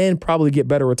portfolio and probably get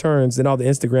better returns than all the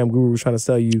Instagram gurus trying to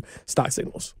sell you stock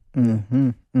signals.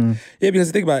 Yeah,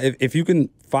 because think about it, if you can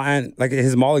find, like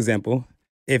his mall example.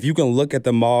 If you can look at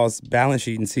the mall's balance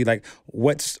sheet and see like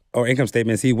or income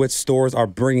statement and see which stores are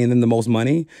bringing in the most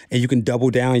money, and you can double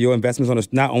down your investments on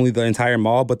not only the entire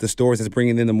mall, but the stores that's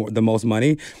bringing in the most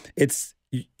money,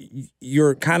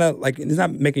 you're kind of like, it's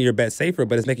not making your bet safer,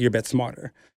 but it's making your bet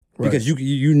smarter. Because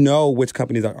you know which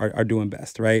companies are doing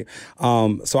best, right?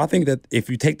 So I think that if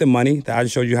you take the money that I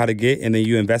just showed you how to get and then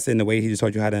you invest it in the way he just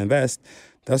told you how to invest,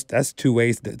 that's two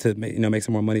ways to make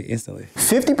some more money instantly.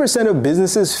 50% of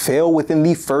businesses fail within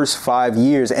the first 5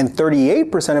 years, and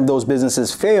 38% of those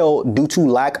businesses fail due to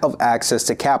lack of access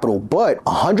to capital. But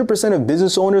 100% of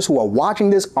business owners who are watching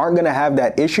this aren't going to have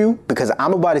that issue, because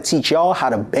I'm about to teach y'all how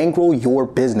to bankroll your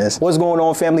business. What's going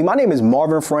on, family? My name is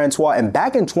Marvin Francois, and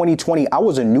back in 2020, I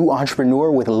was a new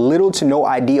entrepreneur with little to no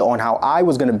idea on how I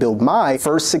was going to build my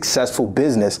first successful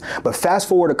business. But fast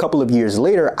forward a couple of years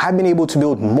later, I've been able to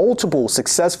build multiple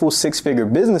successful six-figure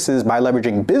businesses by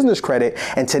leveraging business credit,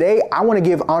 and today I want to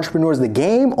give entrepreneurs the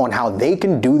game on how they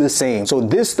can do the same. So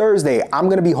this Thursday, I'm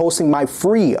going to be hosting my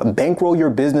free Bankroll Your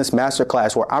Business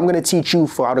Masterclass, where I'm going to teach you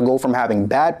how to go from having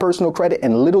bad personal credit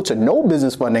and little to no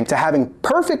business funding to having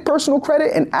perfect personal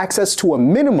credit and access to a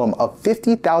minimum of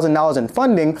 $50,000 in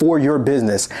funding for your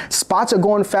business. Spots are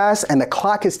going fast and the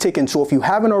clock is ticking, so if you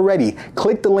haven't already,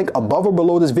 click the link above or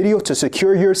below this video to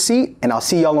secure your seat, and I'll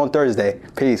see y'all on Thursday.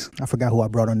 Peace. I forgot who I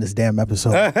brought on this damn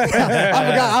episode.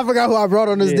 I forgot who I brought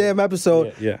on this damn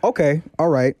episode. Yeah. Okay. All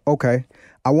right. Okay.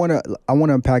 I want to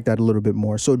unpack that a little bit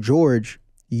more. So George,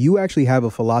 you actually have a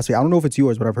philosophy. I don't know if it's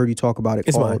yours, but I've heard you talk about it.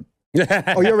 It's mine. You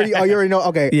already know.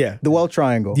 Okay. Yeah. The wealth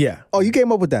triangle. Yeah. Oh, you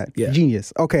came up with that. Yeah.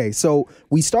 Genius. Okay. So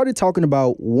we started talking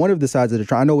about one of the sides of the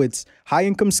triangle. I know it's high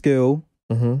income skill,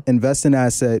 invest in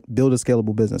asset, build a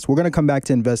scalable business. We're going to come back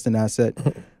to invest in asset.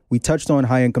 We touched on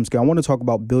high income skill. I want to talk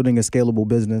about building a scalable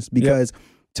business because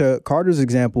to Carter's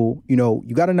example, you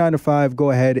got a 9 to 5,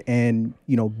 go ahead and,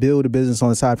 build a business on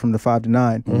the side from the 5 to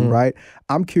 9, right?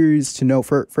 I'm curious to know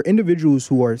for individuals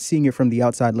who are seeing it from the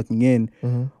outside looking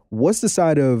in, what's the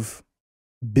side of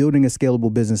building a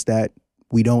scalable business that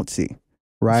we don't see?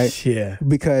 right? Yeah.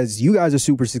 Because you guys are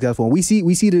super successful. And we see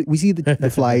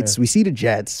the flights, we see the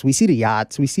jets, we see the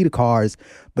yachts, we see the cars,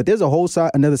 but there's a whole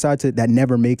side, another side to it that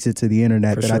never makes it to the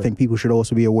internet that I think people should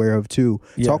also be aware of too.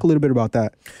 Yeah. Talk a little bit about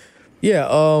that. Yeah,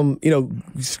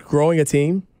 growing a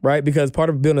team, right? Because part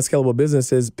of building a scalable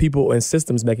business is people and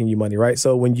systems making you money, right?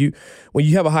 So when you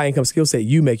have a high income skill set,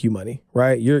 you make you money,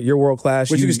 right? You're world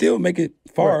class. But you can still make it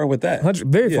far with that.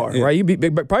 Very far, right?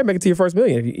 You probably make it to your first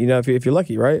million, if you're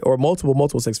lucky, right? Or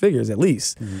multiple six figures at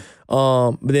least.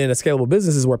 But then a scalable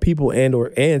business is where people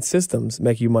and systems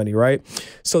make you money, right?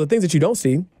 So the things that you don't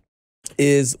see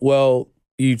is, well,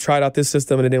 you tried out this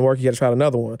system and it didn't work, you got to try out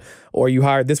another one. Or you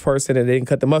hired this person and they didn't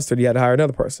cut the mustard, you had to hire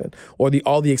another person. Or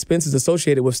all the expenses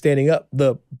associated with standing up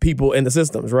the people in the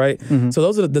systems, right? So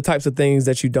those are the types of things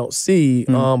that you don't see,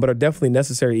 but are definitely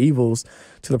necessary evils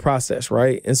to the process,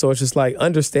 right? And so it's just like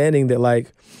understanding that,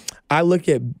 like, I look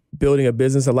at building a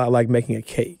business a lot like making a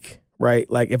cake, right?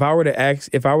 Like if I were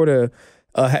to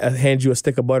hand you a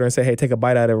stick of butter and say, hey, take a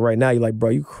bite out of it right now, you're like, bro,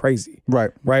 you crazy.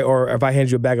 Right. Or if I hand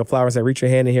you a bag of flour and say, reach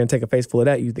your hand in here and take a face full of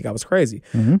that, you think I was crazy.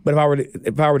 But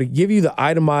if I were to give you the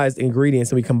itemized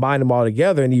ingredients and we combine them all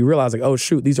together and you realize, like, oh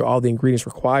shoot, these are all the ingredients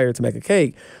required to make a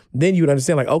cake, then you would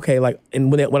understand, like, okay, like, and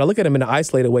when I look at them in an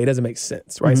isolated way, it doesn't make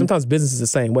sense, right? Sometimes business is the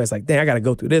same way. It's like, dang, I got to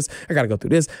go through this, I got to go through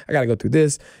this, I got to go through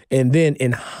this. And then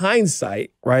in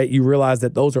hindsight, right, you realize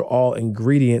that those are all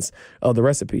ingredients of the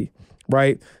recipe.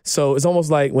 Right? So it's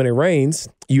almost like when it rains,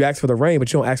 you ask for the rain,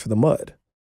 but you don't ask for the mud.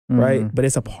 Right? But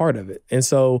it's a part of it. And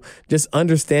so just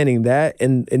understanding that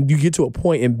and you get to a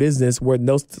point in business where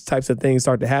those types of things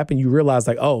start to happen, you realize,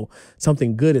 like, oh,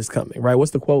 something good is coming, right?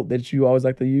 What's the quote that you always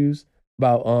like to use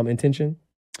about intention?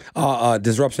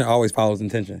 Disruption always follows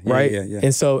intention. Right? Yeah.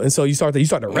 And so you start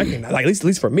to recognize, like, at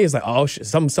least for me, it's like, oh shit,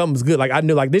 something's good. Like I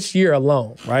knew, like, this year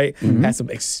alone, right? Had some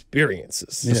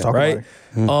experiences. Let's talk right?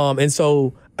 about it. And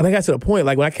so I got to the point,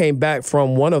 like when I came back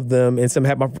from one of them and some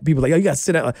had my people like, yo, you got to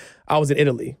sit down. I was in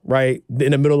Italy, right?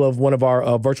 In the middle of one of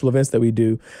our virtual events that we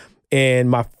do. And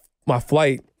my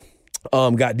flight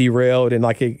got derailed and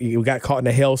like it got caught in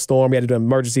a hailstorm. We had to do an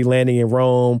emergency landing in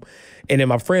one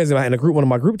of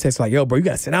my group texts like, yo, bro, you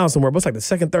got to sit down somewhere. But it's like the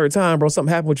second, third time, bro,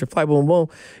 something happened with your flight, boom, boom.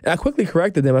 And I quickly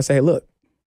corrected them. I said, hey, look,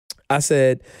 I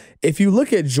said, if you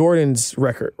look at Jordan's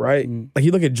record, right? Like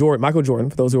you look at Michael Jordan,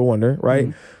 for those who are wondering,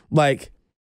 right? Like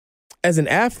as an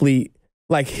athlete,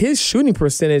 like his shooting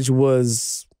percentage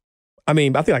was, I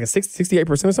think like a 68%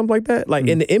 or something like that. Like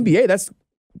in the NBA, that's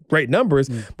great numbers,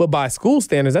 but by school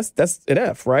standards, that's an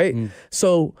F, right?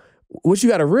 So what you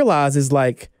got to realize is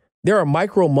like there are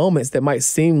micro moments that might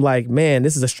seem like, man,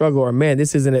 this is a struggle, or man,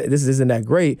 this isn't that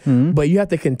great, but you have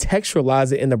to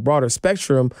contextualize it in the broader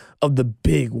spectrum of the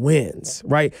big wins,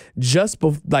 right?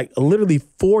 Like literally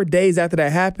 4 days after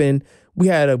that happened, we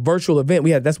had a virtual event.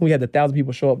 That's when we had 1,000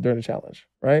 people show up during the challenge,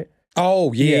 right?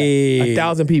 Oh, yeah.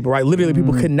 1,000 people, right? Literally,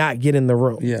 people could not get in the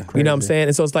room. Yeah. You know what I'm saying?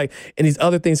 And so it's like, and these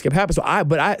other things kept happening.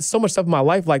 So so much stuff in my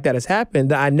life like that has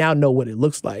happened that I now know what it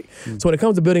looks like. So when it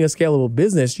comes to building a scalable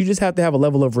business, you just have to have a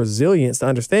level of resilience to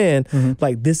understand,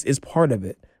 like, this is part of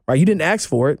it, right? You didn't ask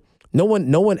for it. No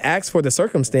one asked for the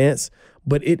circumstance,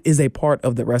 but it is a part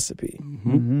of the recipe.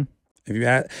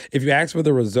 If you ask for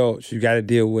the results, you got to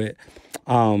deal with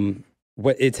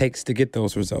what it takes to get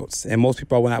those results. And most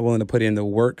people are not willing to put in the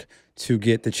work to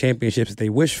get the championships that they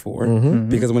wish for,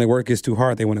 because when the work is too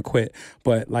hard, they want to quit.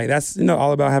 But like that's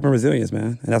all about having resilience,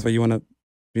 man. And that's why you want to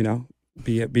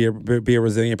be a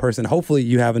resilient person. Hopefully,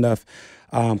 you have enough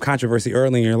controversy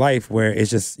early in your life where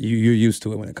it's just you're used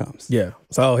to it when it comes. Yeah.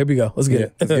 So here we go. Let's get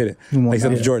it. Let's get it. Like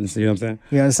some Jordans. You know what I'm saying?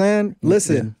 You understand?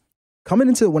 Listen,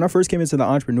 when I first came into the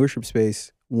entrepreneurship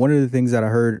space, one of the things that I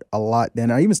heard a lot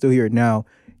then, I even still hear it now,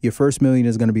 your first million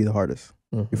is going to be the hardest.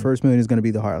 Your first million is going to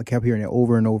be the hardest. I kept hearing it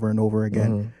over and over and over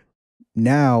again.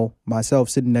 Now, myself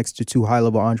sitting next to two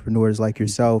high-level entrepreneurs like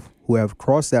yourself who have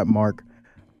crossed that mark,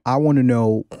 I want to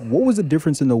know, what was the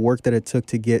difference in the work that it took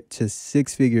to get to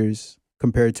six figures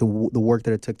compared to the work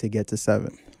that it took to get to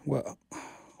seven?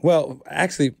 Well,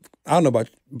 actually, I don't know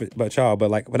about y'all,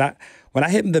 but like when I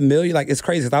hit the million, like it's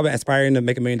crazy because I've been aspiring to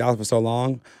make $1 million for so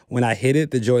long. When I hit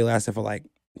it, the joy lasted for like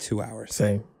 2 hours.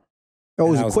 Same. That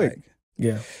was quick. Like,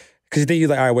 yeah. Because then you're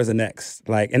like, all right, what's the next?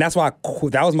 Like, and that's why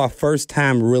that was my first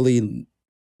time really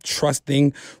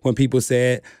trusting when people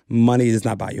said money does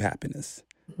not buy you happiness.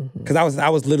 Because I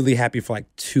was literally happy for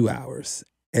like 2 hours,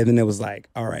 and then it was like,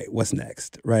 all right, what's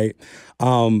next, right?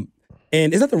 And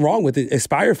there's nothing wrong with it.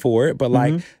 Aspire for it, but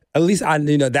like at least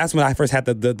that's when I first had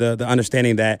the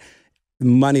understanding that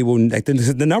money will, like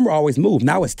the number always move.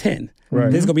 Now it's 10. Right.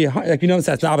 There's going to be like, you know, it's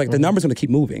not like the number's going to keep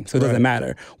moving. So it doesn't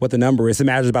matter what the number is. It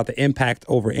matters about the impact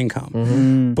over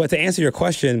income. But to answer your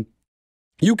question,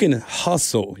 you can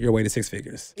hustle your way to six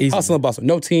figures. Easy. Hustle and bustle.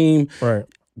 No team. Right.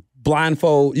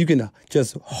 Blindfold. You can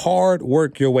just hard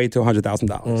work your way to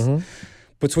 $100,000.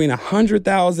 Between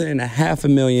 $100,000 and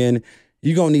 $500,000,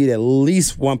 you're going to need at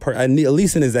least at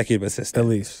least an executive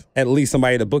assistant. At least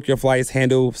somebody to book your flights,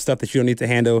 handle stuff that you don't need to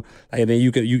handle. And then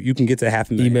you can get to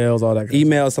 $500,000. Emails, all that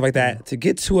kind of stuff like that. To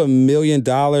get to $1 million,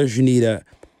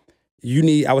 you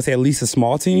need, I would say, at least a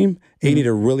small team. And you need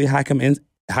a really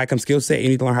high-come skill set. You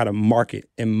need to learn how to market,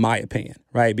 in my opinion,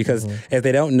 right? Because if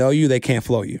they don't know you, they can't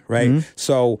flow you, right?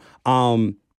 So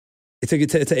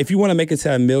if you want to make it to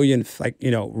 $1 million, like, you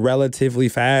know, relatively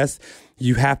fast,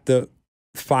 you have to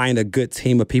find a good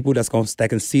team of people that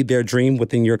can see their dream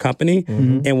within your company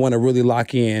and want to really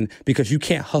lock in, because you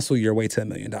can't hustle your way to $1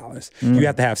 million. You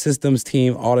have to have systems,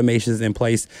 team, automations in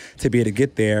place to be able to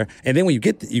get there. And then when you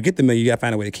get the $1 million, you got to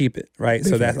find a way to keep it, right?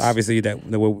 So that's obviously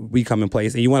where we come in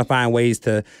place. And you want to find ways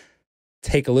to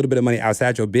take a little bit of money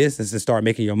outside your business and start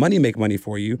making your money make money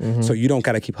for you, so you don't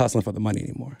got to keep hustling for the money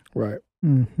anymore. Right.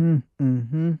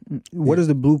 What is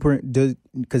the blueprint?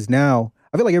 Because now,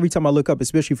 I feel like every time I look up,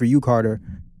 especially for you, Carter,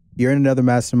 you're in another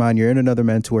mastermind, you're in another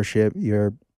mentorship,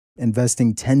 you're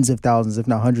investing tens of thousands, if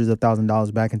not hundreds of thousands of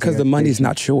dollars back into. Because the money's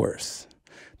not yours.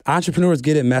 Entrepreneurs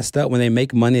get it messed up when they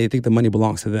make money. They think the money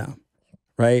belongs to them,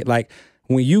 right? Like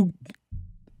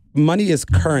money is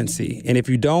currency, and if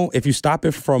you stop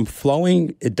it from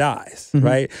flowing, it dies,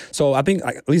 right? So I think,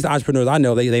 like, at least the entrepreneurs I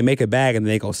know, they make a bag and then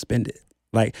they go spend it.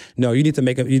 Like, no, you need to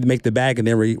make the bag and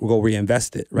then go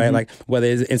reinvest it, right? Like, whether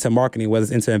it's into marketing, whether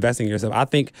it's into investing in yourself. I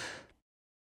think,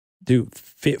 dude,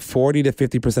 40 to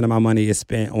 50% of my money is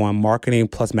spent on marketing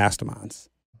plus masterminds.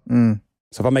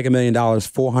 So if I make $1 million,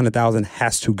 $400,000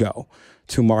 has to go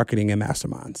to marketing and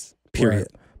masterminds, period. Right.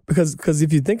 Because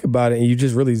if you think about it and you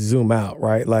just really zoom out,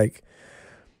 right? Like,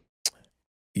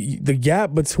 the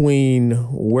gap between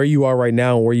where you are right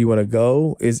now and where you want to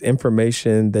go is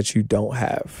information that you don't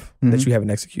have, that you haven't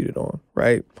executed on,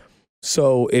 right?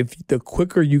 So if the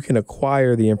quicker you can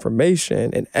acquire the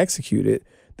information and execute it,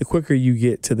 the quicker you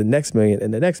get to the next million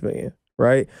and the next million,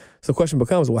 right? So the question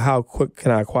becomes, well, how quick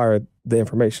can I acquire the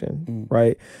information,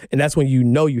 right? And that's when you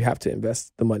know you have to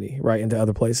invest the money, right, into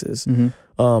other places.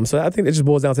 So I think it just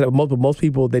boils down to that. Most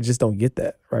people, they just don't get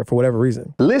that, right, for whatever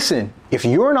reason. Listen, if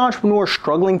you're an entrepreneur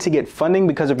struggling to get funding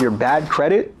because of your bad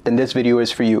credit, then this video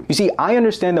is for you. You see, I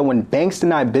understand that when banks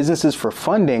deny businesses for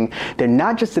funding, they're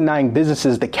not just denying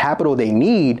businesses the capital they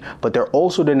need, but they're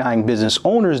also denying business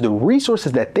owners the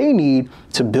resources that they need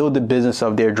to build the business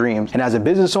of their dreams. And as a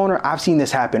business owner, I've seen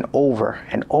this happen over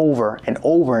and over and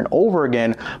over and over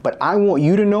again, but I want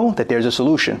you to know that there's a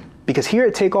solution. Because here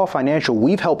at Takeoff Financial,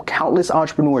 we've helped countless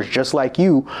entrepreneurs just like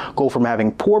you go from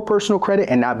having poor personal credit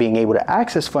and not being able to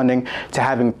access funding to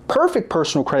having perfect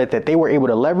personal credit that they were able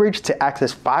to leverage to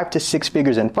access 5 to 6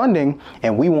 figures in funding.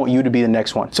 And we want you to be the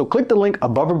next one. So click the link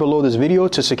above or below this video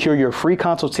to secure your free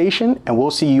consultation, and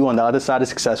we'll see you on the other side of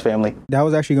success, family. That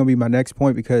was actually going to be my next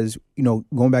point, because, you know,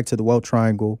 going back to the wealth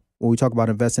triangle, when we talk about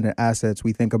investing in assets,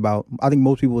 we think about, I think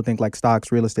most people would think like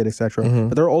stocks, real estate, etc.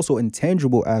 But there are also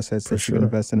intangible assets that you can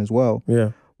invest in as well.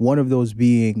 Yeah. One of those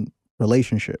being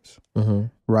relationships,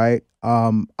 right?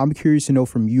 I'm curious to know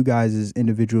from you guys'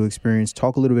 individual experience,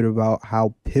 talk a little bit about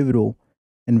how pivotal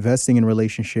investing in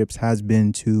relationships has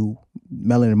been to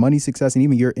Melanin Money success and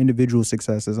even your individual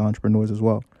success as entrepreneurs as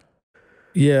well.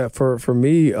 Yeah, for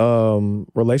me,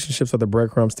 relationships are the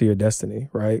breadcrumbs to your destiny,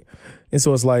 right? And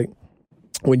so it's like,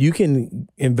 when you can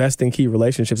invest in key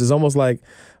relationships, it's almost like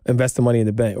investing money in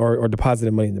the bank or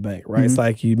depositing money in the bank, right? It's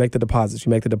like you make the deposits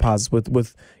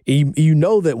with you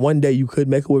know that one day you could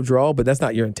make a withdrawal, but that's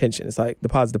not your intention. It's like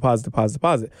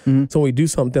deposit. So when we do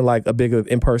something like a big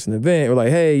in-person event, we're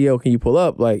like, hey, yo, can you pull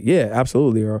up? Like, yeah,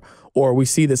 absolutely. Or we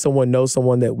see that someone knows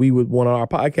someone that we would want on our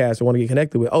podcast or want to get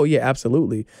connected with. Oh, yeah,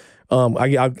 absolutely. I'll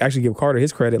actually give Carter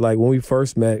his credit. Like, when we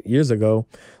first met years ago,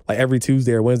 like every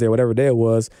Tuesday or Wednesday or whatever day it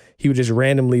was, he would just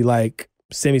randomly like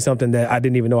send me something that I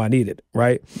didn't even know I needed,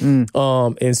 right?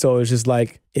 And so it's just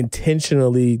like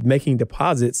intentionally making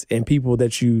deposits in people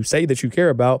that you say that you care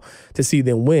about to see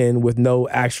them win with no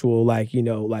actual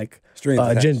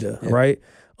agenda, right?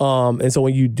 And so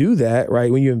when you do that,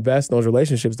 right, when you invest in those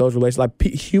relationships, like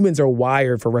humans are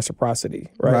wired for reciprocity,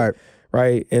 right?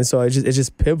 Right. And so it's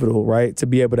just pivotal, right, to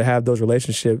be able to have those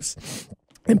relationships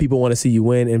and people want to see you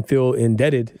win and feel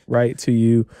indebted, right, to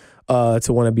you, to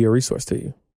want to be a resource to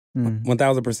you.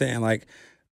 1,000%. Like,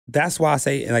 that's why I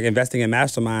say, like, investing in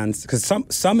masterminds, because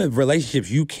some relationships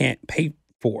you can't pay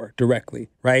for directly,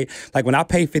 right? Like when I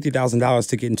pay $50,000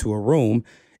 to get into a room,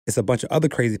 it's a bunch of other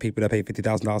crazy people that pay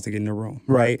 $50,000 to get in the room,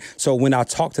 right? So when I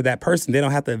talk to that person, they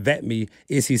don't have to vet me.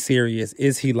 Is he serious?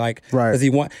 Is he like, does he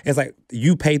want, it's like,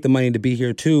 you paid the money to be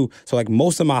here too. So like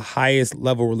most of my highest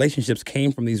level relationships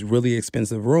came from these really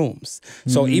expensive rooms.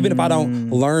 So even if I don't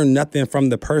learn nothing from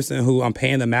the person who I'm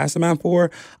paying the mastermind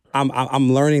for,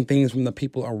 I'm learning things from the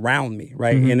people around me,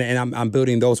 right? And I'm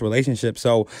building those relationships.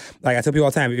 So, like I tell people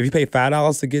all the time, if you pay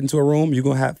 $5 to get into a room, you're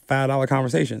gonna have $5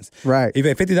 conversations. Right. If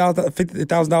you pay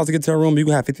 $50,000 to get to a room, you're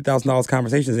gonna have $50,000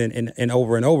 conversations and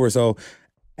over and over. So,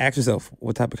 ask yourself,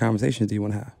 what type of conversations do you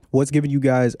want to have? What's given you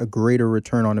guys a greater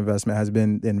return on investment has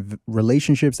been in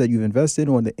relationships that you've invested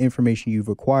or the information you've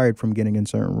acquired from getting in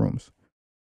certain rooms?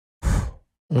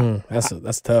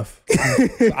 That's tough.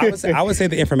 So I would say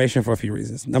the information for a few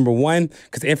reasons. Number one,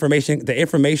 because the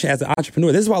information as an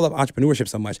entrepreneur, this is why I love entrepreneurship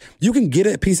so much. You can get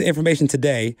a piece of information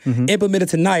today, implement it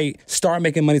tonight, start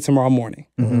making money tomorrow morning,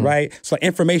 right? So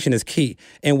information is key.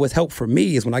 And what's helped for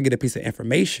me is when I get a piece of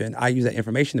information, I use that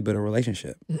information to build a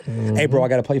relationship. Hey, bro, I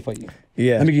got to play for you.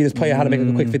 Yeah. Let me give you this play how to make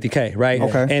a quick $50K, right?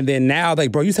 Okay. And then now,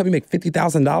 like, bro, you tell me make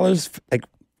 $50,000, like,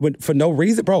 for no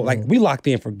reason, bro. Like we locked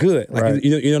in for good. Like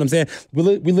you know what I'm saying. We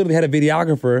literally had a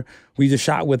videographer we just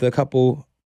shot with a couple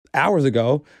hours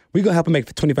ago. We gonna help him make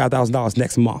 $25,000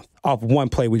 next month off one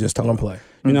play we just told him. Play.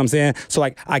 You know what I'm saying? So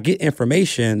like I get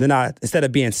information, then instead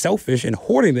of being selfish and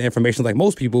hoarding the information like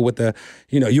most people with the,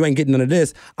 you ain't getting none of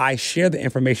this, I share the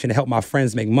information to help my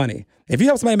friends make money. If you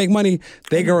help somebody make money,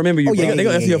 they gonna remember you. They're gonna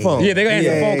answer your phone. Yeah, they gonna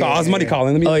answer the phone call. I was money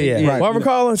calling. Marvin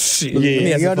calling? Shit.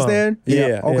 You understand?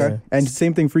 Yeah. Okay. Yeah. And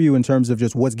same thing for you in terms of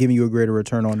just what's giving you a greater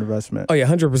return on investment. Oh yeah,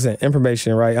 100%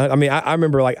 information, right? I mean, I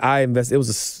remember like I invested.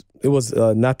 It was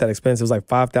not that expensive. It was like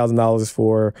 $5,000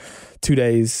 for 2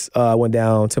 days. I went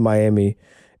down to Miami.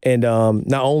 And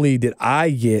not only did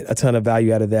I get a ton of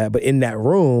value out of that, but in that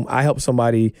room, I helped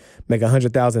somebody make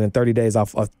 $100,000 in 30 days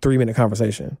off a 3-minute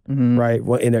conversation, right?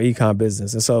 In their e-com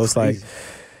business. And so it's like,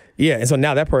 yeah. And so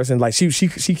now that person, like, she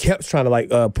kept trying to like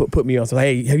put me on. So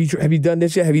hey, have you done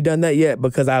this yet? Have you done that yet?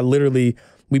 Because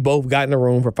we both got in a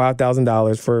room for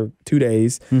 $5,000 for 2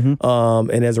 days.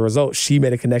 And as a result, she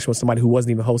made a connection with somebody who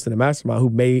wasn't even hosting the mastermind who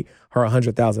made her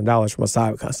 $100,000 from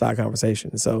a side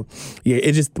conversation. So yeah,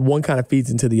 it just one kind of feeds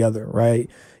into the other, right?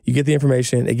 You get the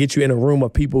information, it gets you in a room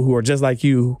of people who are just like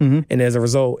you. And as a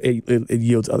result, it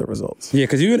yields other results. Yeah,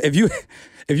 because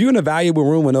if you're in a valuable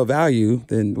room with no value,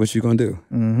 then what you gonna do?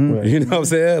 Right. You know what I'm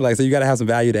saying? Like, so you got to have some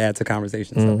value to add to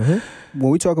conversations. So.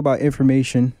 When we talk about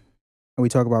information and we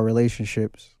talk about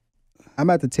relationships, I'm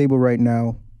at the table right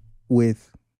now with,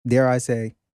 dare I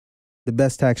say, the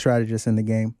best tax strategist in the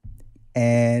game.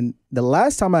 And the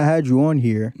last time I had you on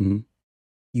here,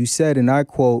 you said, and I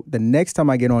quote, the next time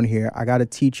I get on here, I got to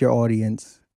teach your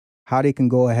audience how they can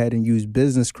go ahead and use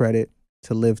business credit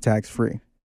to live tax-free.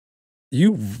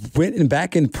 You went and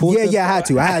back and pulled. Yeah, I had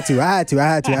to. I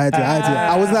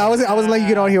wasn't letting you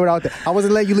get on here without that. I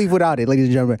wasn't letting you leave without it, ladies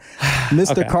and gentlemen.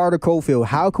 Mr. Carter Cofield,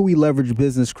 how can we leverage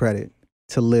business credit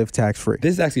to live tax-free?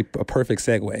 This is actually a perfect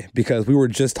segue because we were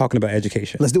just talking about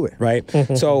education. Let's do it. Right?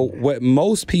 So what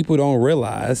most people don't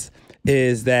realize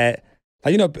is that,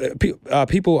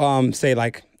 people say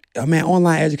like, oh man,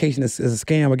 online education is a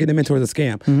scam, or getting a mentor is a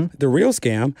scam. The real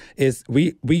scam is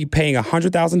we paying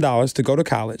 $100,000 to go to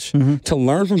college to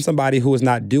learn from somebody who is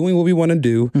not doing what we want to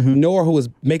do, nor who is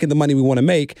making the money we want to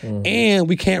make, and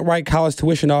we can't write college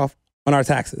tuition off on our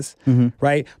taxes,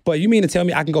 right? But you mean to tell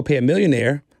me I can go pay a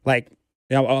millionaire, like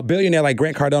a billionaire like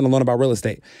Grant Cardone, to learn about real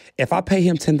estate? If I pay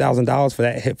him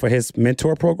 $10,000 for his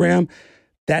mentor program,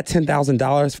 that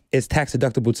 $10,000 is tax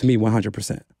deductible to me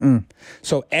 100%.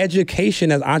 So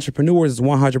education as entrepreneurs is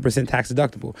 100% tax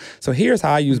deductible. So here's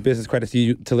how I use business credit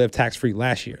to live tax-free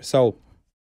last year. So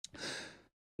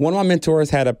one of my mentors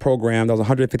had a program that was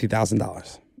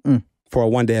 $150,000 for a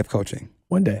 1 day of coaching.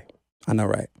 1 day. I know,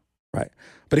 right? Right.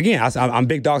 But again, I'm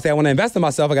big dog. Say I want to invest in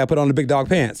myself. I got to put on the big dog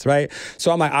pants, right?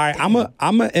 So I'm like, all right, I'm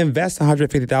gonna invest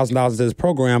 $150,000 into this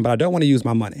program, but I don't want to use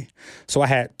my money. So I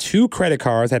had 2 credit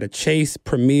cards. I had a Chase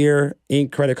Premier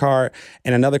Inc. credit card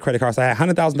and another credit card. So I had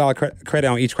 $100,000 credit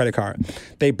on each credit card.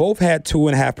 They both had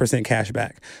 2.5% cash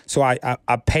back. So I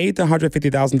paid the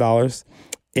 $150,000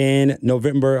 in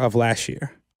November of last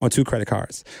year on 2 credit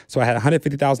cards. So I had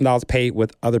 $150,000 paid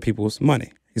with other people's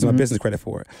money. Using my business credit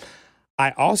for it.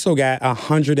 I also got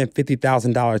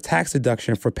 $150,000 tax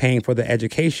deduction for paying for the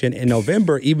education in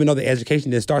November, even though the education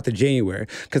didn't start to January.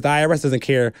 Because the IRS doesn't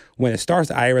care when it starts.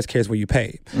 The IRS cares when you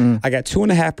pay. I got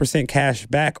 2.5% cash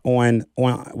back on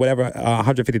whatever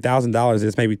 $150,000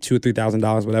 is, maybe $2,000 or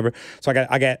 $3,000, whatever. So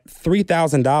I got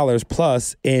 $3,000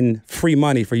 plus in free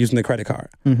money for using the credit card,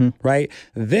 right?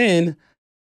 Then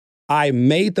I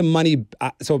made the money.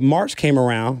 So March came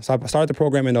around. So I started the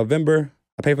program in November.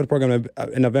 I paid for the program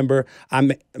in November.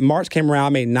 March came around, I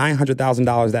made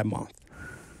 $900,000 that month.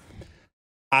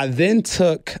 I then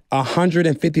took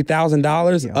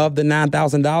 $150,000 of the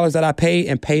 $9,000 that I paid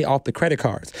and paid off the credit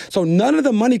cards. So none of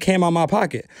the money came out of my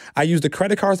pocket. I used the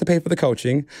credit cards to pay for the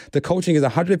coaching. The coaching is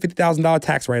 $150,000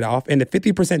 tax write-off. In the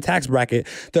 50% tax bracket,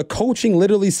 the coaching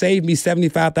literally saved me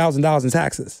 $75,000 in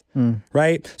taxes,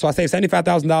 right? So I saved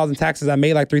 $75,000 in taxes. I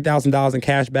made like $3,000 in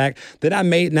cash back. Then I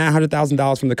made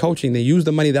 $900,000 from the coaching. They used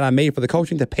the money that I made for the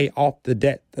coaching to pay off the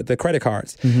debt, the credit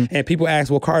cards. And people ask,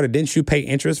 well, Carter, didn't you pay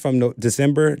interest from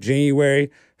December, January,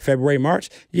 February,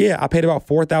 March? Yeah, I paid about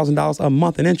 $4,000 a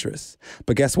month in interest.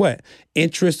 But guess what?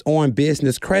 Interest on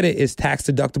business credit is tax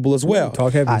deductible as well.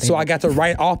 So I got to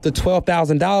write off the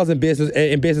 $12,000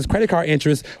 in business credit card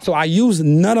interest. So I used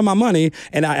none of my money,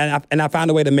 and I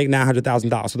found a way to make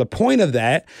 $900,000. So the point of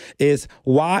that is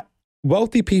why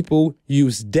wealthy people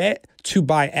use debt to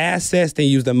buy assets. They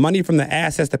use the money from the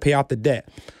assets to pay off the debt.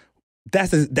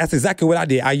 That's exactly what I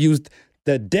did. I used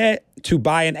the debt to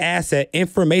buy an asset.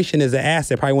 Information is an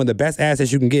asset, probably one of the best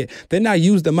assets you can get. Then I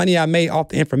use the money I made off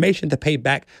the information to pay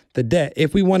back the debt.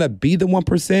 If we want to be the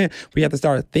 1%, we have to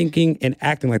start thinking and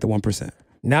acting like the 1%.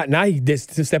 Now he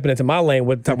just stepping into my lane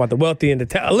with talking about the wealthy and the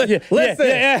listen.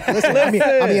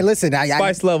 Listen.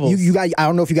 Spice levels. You got. I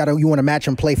don't know if you want to match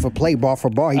him play for play, bar for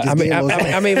bar. He just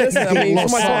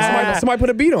somebody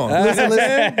put a beat on.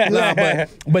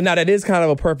 But now that is kind of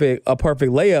a perfect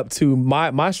layup to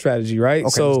my strategy, right?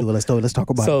 Okay, let's talk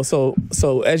about it.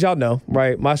 So as y'all know,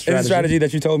 right, my strategy. It's a strategy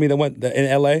that you told me that went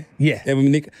in LA. Yeah.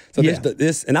 So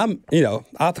this, and I'm,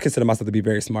 I consider myself to be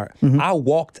very smart. I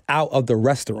walked out of the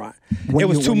restaurant.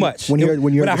 It was too much. When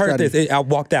I heard this, I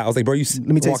walked out. I was like, bro, let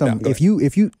me tell you something. If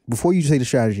you before you say the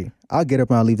strategy, I'll get up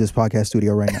and I'll leave this podcast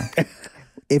studio right now.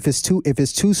 If it's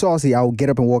too saucy, I'll get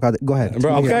up and walk out. Go ahead,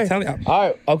 bro. Okay. All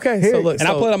right. Okay. Here. So look, and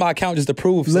I'll put it on my account just to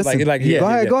prove. Listen, go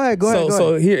ahead.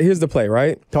 So here's the play,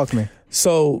 right? Talk to me.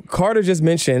 So Carter just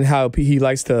mentioned how he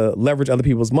likes to leverage other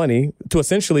people's money to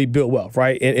essentially build wealth,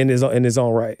 right? In his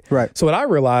own right. Right. So what I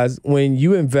realized, when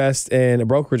you invest in a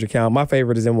brokerage account, my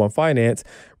favorite is M1 Finance,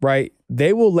 right?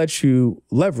 They will let you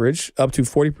leverage up to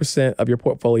 40% of your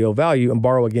portfolio value and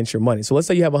borrow against your money. So let's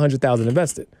say you have $100,000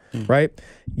 invested, right?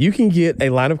 You can get a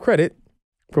line of credit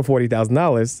for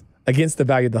 $40,000 against the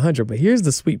value of the 100. But here's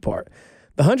the sweet part.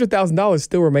 The $100,000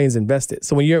 still remains invested.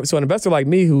 So an investor like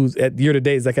me, who's at year to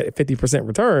date is like at 50%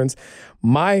 returns,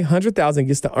 my $100,000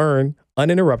 gets to earn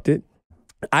uninterrupted.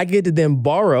 I get to then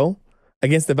borrow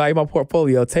against the value of my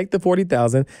portfolio, take the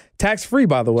 $40,000, tax free,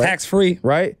 by the way. Tax free,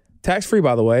 right? Tax free,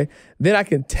 by the way. Then I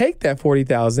can take that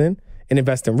 $40,000 and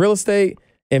invest in real estate,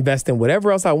 invest in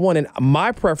whatever else I want. And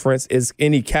my preference is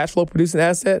any cash flow producing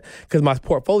asset, because my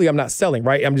portfolio, I'm not selling,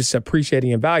 right? I'm just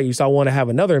appreciating in value. So I want to have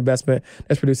another investment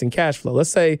that's producing cash flow. Let's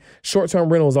say short-term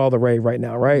rental is all the rage right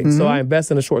now, right? So I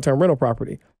invest in a short-term rental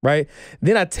property, right?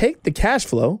 Then I take the cash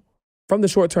flow from the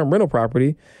short-term rental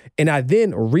property and I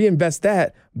then reinvest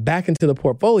that back into the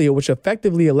portfolio, which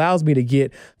effectively allows me to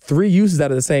get 3 uses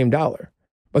out of the same dollar.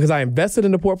 Because I invested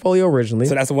in the portfolio originally.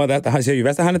 So that's the one so you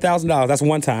invest $100,000. That's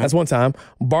one time. That's one time.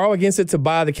 Borrow against it to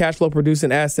buy the cash flow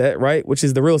producing asset, right? Which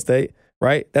is the real estate,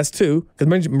 right? That's 2.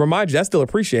 Because remind you, that's still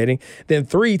appreciating. Then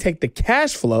 3, take the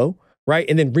cash flow, right?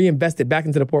 And then reinvest it back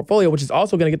into the portfolio, which is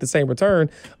also going to get the same return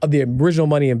of the original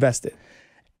money invested.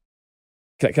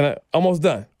 Can I? Almost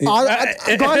done. Is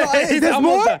there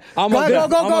more? Go. I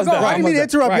didn't mean to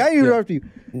interrupt you. I didn't interrupt you.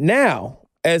 Now,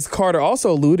 as Carter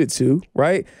also alluded to,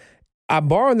 right? I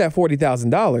borrowed that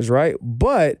 $40,000, right?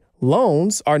 But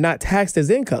loans are not taxed as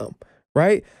income,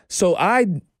 right? So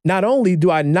not only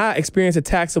do I not experience a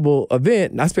taxable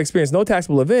event, I experience no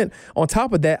taxable event. On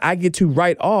top of that, I get to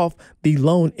write off the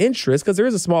loan interest, because there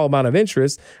is a small amount of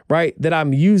interest, right, that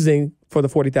I'm using for the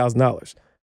 $40,000,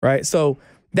 right? So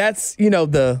that's, it's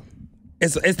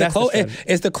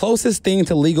the closest thing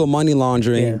to legal money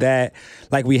laundering that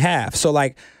we have. So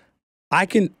I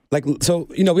can we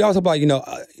always talk about,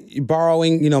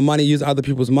 borrowing, money, using other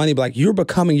people's money, but you're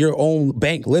becoming your own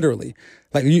bank, literally.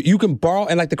 You can borrow,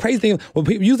 and the crazy thing,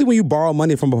 usually when you borrow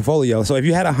money from a portfolio, so if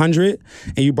you had 100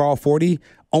 and you borrow 40,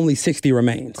 only 60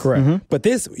 remains. Correct. But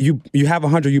this, you have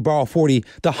 100, you borrow 40,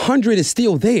 the 100 is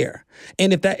still there.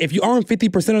 And if you earn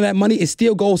 50% of that money, it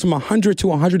still goes from 100 to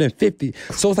 150.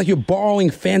 So it's like you're borrowing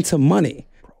phantom money.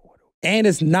 And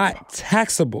it's not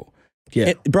taxable.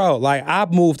 Yeah. Bro, like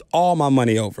I've moved all my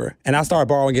money over and I started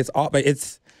borrowing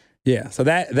so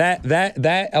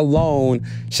that alone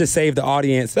should save the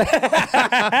audience. He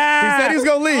said he was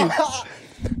gonna leave.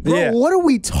 Bro, what are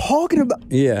we talking about?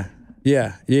 Yeah.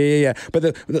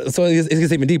 But so it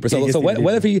gets even deeper. So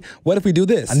what if we do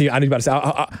this? I need about to say.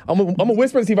 I'm gonna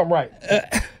whisper to see if I'm right.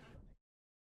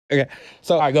 Okay.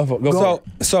 So all right, go for it.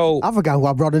 So I forgot who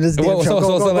I brought in this damn show.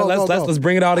 Let's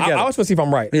bring it all together. I was supposed to see if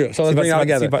I'm right. Yeah, so let's bring it all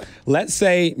together. Let's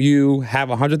say you have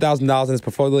 $100,000 in this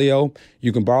portfolio.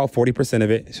 You can borrow 40%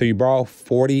 of it. So you borrow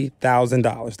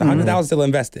 $40,000. The $100,000 is still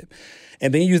invested.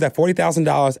 And then you use that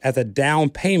 $40,000 as a down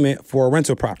payment for a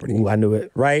rental property. Ooh, I knew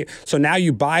it. Right? So now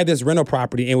you buy this rental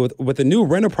property, and with the new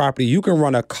rental property, you can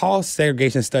run a cost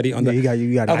segregation study on the... You got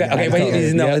it.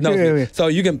 Okay. So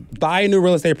you can buy a new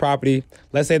real estate property.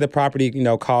 Let's say the property,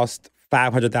 cost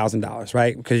 $500,000,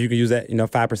 right? Because you can use that,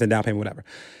 5% down payment, whatever.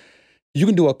 You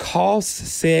can do a cost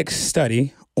seg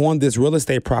study on this real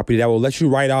estate property that will let you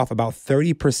write off about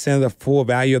 30% of the full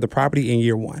value of the property in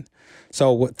year one.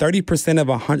 So with 30% of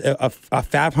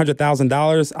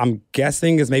 $500,000, I'm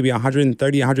guessing is maybe $130,000,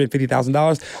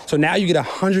 $150,000. So now you get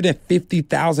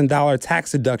 $150,000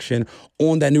 tax deduction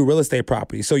on that new real estate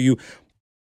property. So you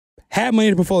have money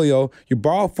in the portfolio, you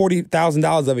borrow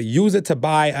 $40,000 of it, use it to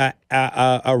buy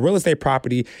a real estate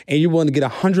property, and you're willing to get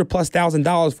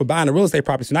 $100,000+ for buying a real estate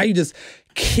property. So now you just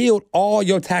killed all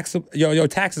your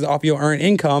taxes off your earned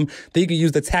income. Then you can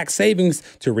use the tax savings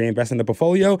to reinvest in the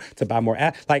portfolio, to buy more.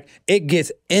 Like, it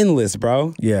gets endless,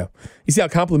 bro. Yeah. You see how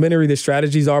complementary the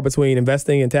strategies are between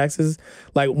investing and taxes?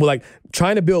 Like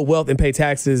trying to build wealth and pay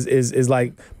taxes is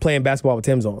like playing basketball with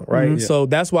Tim's on, right? Yeah. So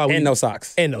that's why And no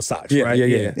socks. right?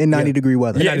 Yeah. In 90-degree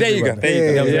weather. Yeah, there you go.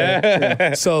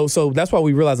 Yeah. So that's why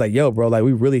we realized, like, yo, bro, like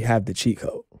we really have the cheat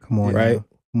code. Come on, right? now.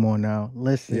 Come on now.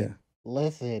 Listen. Yeah.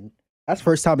 Listen. That's the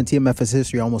first time in TMFS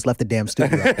history I almost left the damn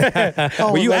studio.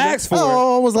 Well, you asked for it. I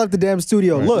almost left the damn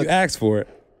studio. Right. Look, You asked for it.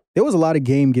 there was a lot of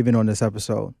game given on this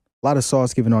episode. A lot of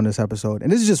sauce given on this episode.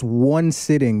 And this is just one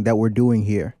sitting that we're doing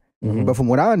here. Mm-hmm. But from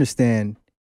what I understand,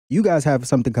 you guys have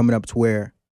something coming up to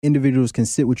where individuals can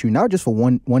sit with you, not just for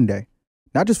one day,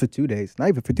 not just for 2 days, not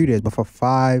even for 3 days, but for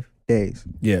 5 days.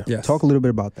 Yeah. Yes. Talk a little bit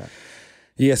about that.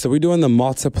 Yeah, so we're doing the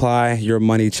Multiply Your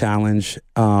Money Challenge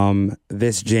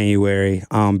this January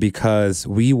because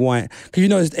we want,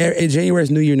 because January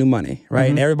is New Year, New Money, right?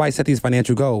 And everybody set these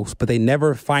financial goals, but they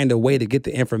never find a way to get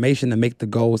the information to make the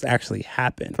goals actually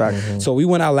happen. So we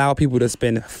want to allow people to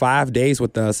spend 5 days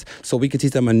with us so we can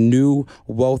teach them a new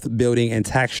wealth building and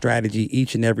tax strategy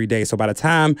each and every day. So by the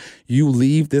time you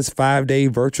leave this 5-day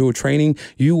virtual training,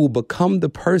 you will become the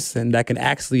person that can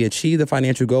actually achieve the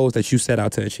financial goals that you set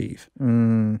out to achieve.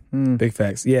 Big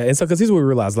facts. Yeah. And so, because here's what we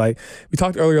realized, like, we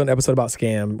talked earlier on the episode about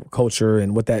scam culture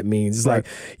and what that means. It's like,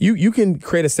 you can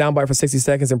create a soundbite for 60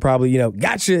 seconds and probably,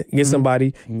 gotcha, get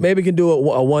somebody. Maybe can do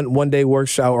a one day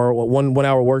workshop or a 1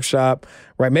 hour workshop,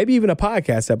 right? Maybe even a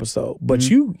podcast episode. But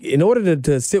in order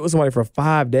to sit with somebody for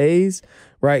 5 days,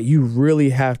 right, you really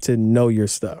have to know your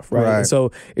stuff, right? And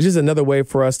so it's just another way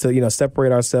for us to,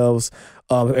 separate ourselves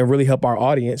and really help our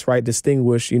audience, right,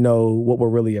 distinguish, what we're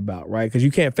really about, right? Because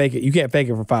you can't fake it. You can't fake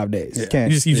it for 5 days. Yeah.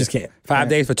 You just can't. 5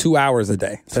 days for 2 hours a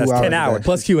day. So that's 10 hours.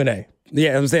 Plus Q&A.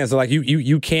 Yeah, I'm saying, so like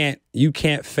you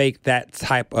can't fake that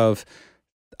type of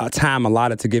time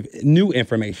allotted to give new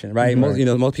information, right?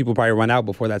 Most people probably run out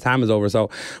before that time is over. So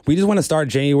we just want to start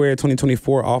January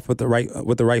 2024 off with the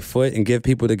right foot and give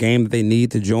people the game that they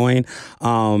need to join,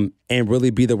 and really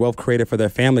be the wealth creator for their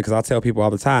family. Because I'll tell people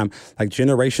all the time, like,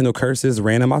 generational curses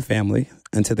ran in my family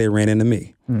until they ran into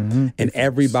me. And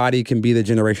everybody can be the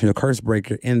generational curse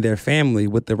breaker in their family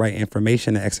with the right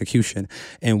information and execution.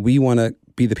 And we want to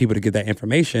be the people to give that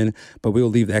information, but we'll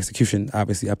leave the execution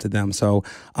obviously up to them. So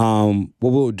what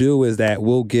we'll do is that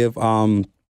we'll give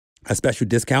a special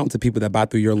discount to people that buy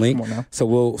through your link. So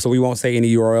we won't say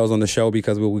any URLs on the show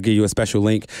because we'll give you a special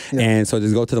link. And so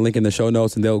just go to the link in the show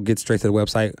notes and they'll get straight to the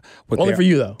website. Only for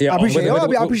you though. Yeah, I appreciate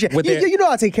it. You know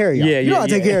I take care of y'all. I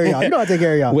take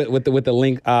care of y'all. With the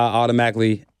link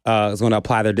automatically is going to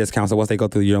apply their discount. So once they go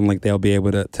through your link, they'll be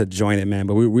able to join it, man.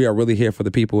 But we are really here for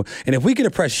the people. And if we can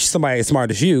impress somebody as smart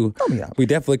as you, we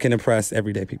definitely can impress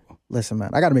everyday people. Listen, man,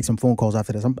 I got to make some phone calls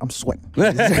after this. I'm sweating.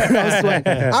 I'm sweating.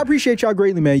 I appreciate y'all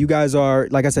greatly, man. You guys are,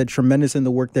 like I said, tremendous in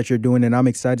the work that you're doing, and I'm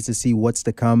excited to see what's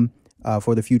to come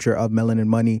for the future of Melanin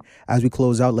Money. As we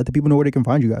close out, let the people know where they can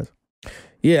find you guys.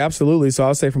 Yeah, absolutely. So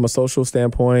I'll say from a social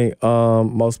standpoint,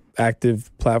 most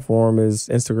active platform is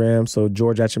Instagram. So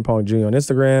George Acheampong Jr. on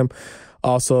Instagram.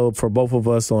 Also, for both of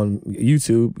us on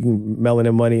YouTube,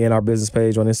 Melanin Money, and our business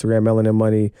page on Instagram, Melanin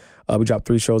Money. We drop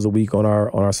 3 shows a week on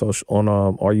our our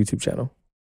YouTube channel.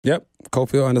 Yep.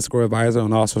 Cofield_advisor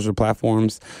on all social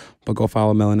platforms. But go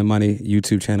follow Melanin Money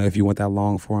YouTube channel if you want that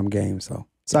long form game. So,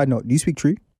 Side note, do you speak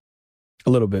tree? A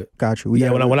little bit. Got you.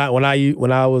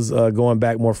 When I was going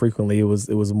back more frequently, it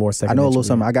was more second. I know a little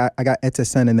something. I got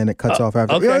Etesen and then it cuts off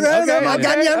after. Okay. We'll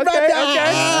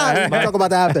talk about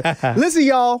that after. Listen,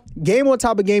 y'all. Game on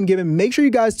top of game giving. Make sure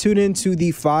you guys tune in to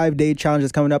the 5-day challenge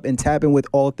that's coming up and tap in with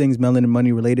all things Melanin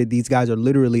Money related. These guys are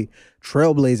literally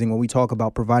trailblazing when we talk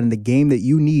about providing the game that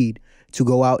you need to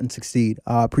go out and succeed.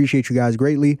 Appreciate you guys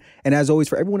greatly. And as always,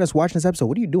 for everyone that's watching this episode,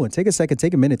 what are you doing? Take a second,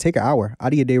 take a minute, take an hour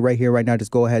out of your day right here, right now.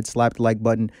 Just go ahead, slap the like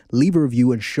button, leave a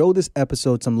review, and show this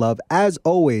episode some love. As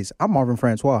always, I'm Marvin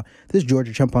Francois. This is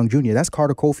George Acheampong Jr. That's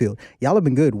Carter Cofield. Y'all have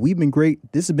been good. We've been great.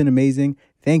 This has been amazing.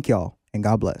 Thank y'all, and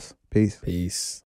God bless. Peace. Peace.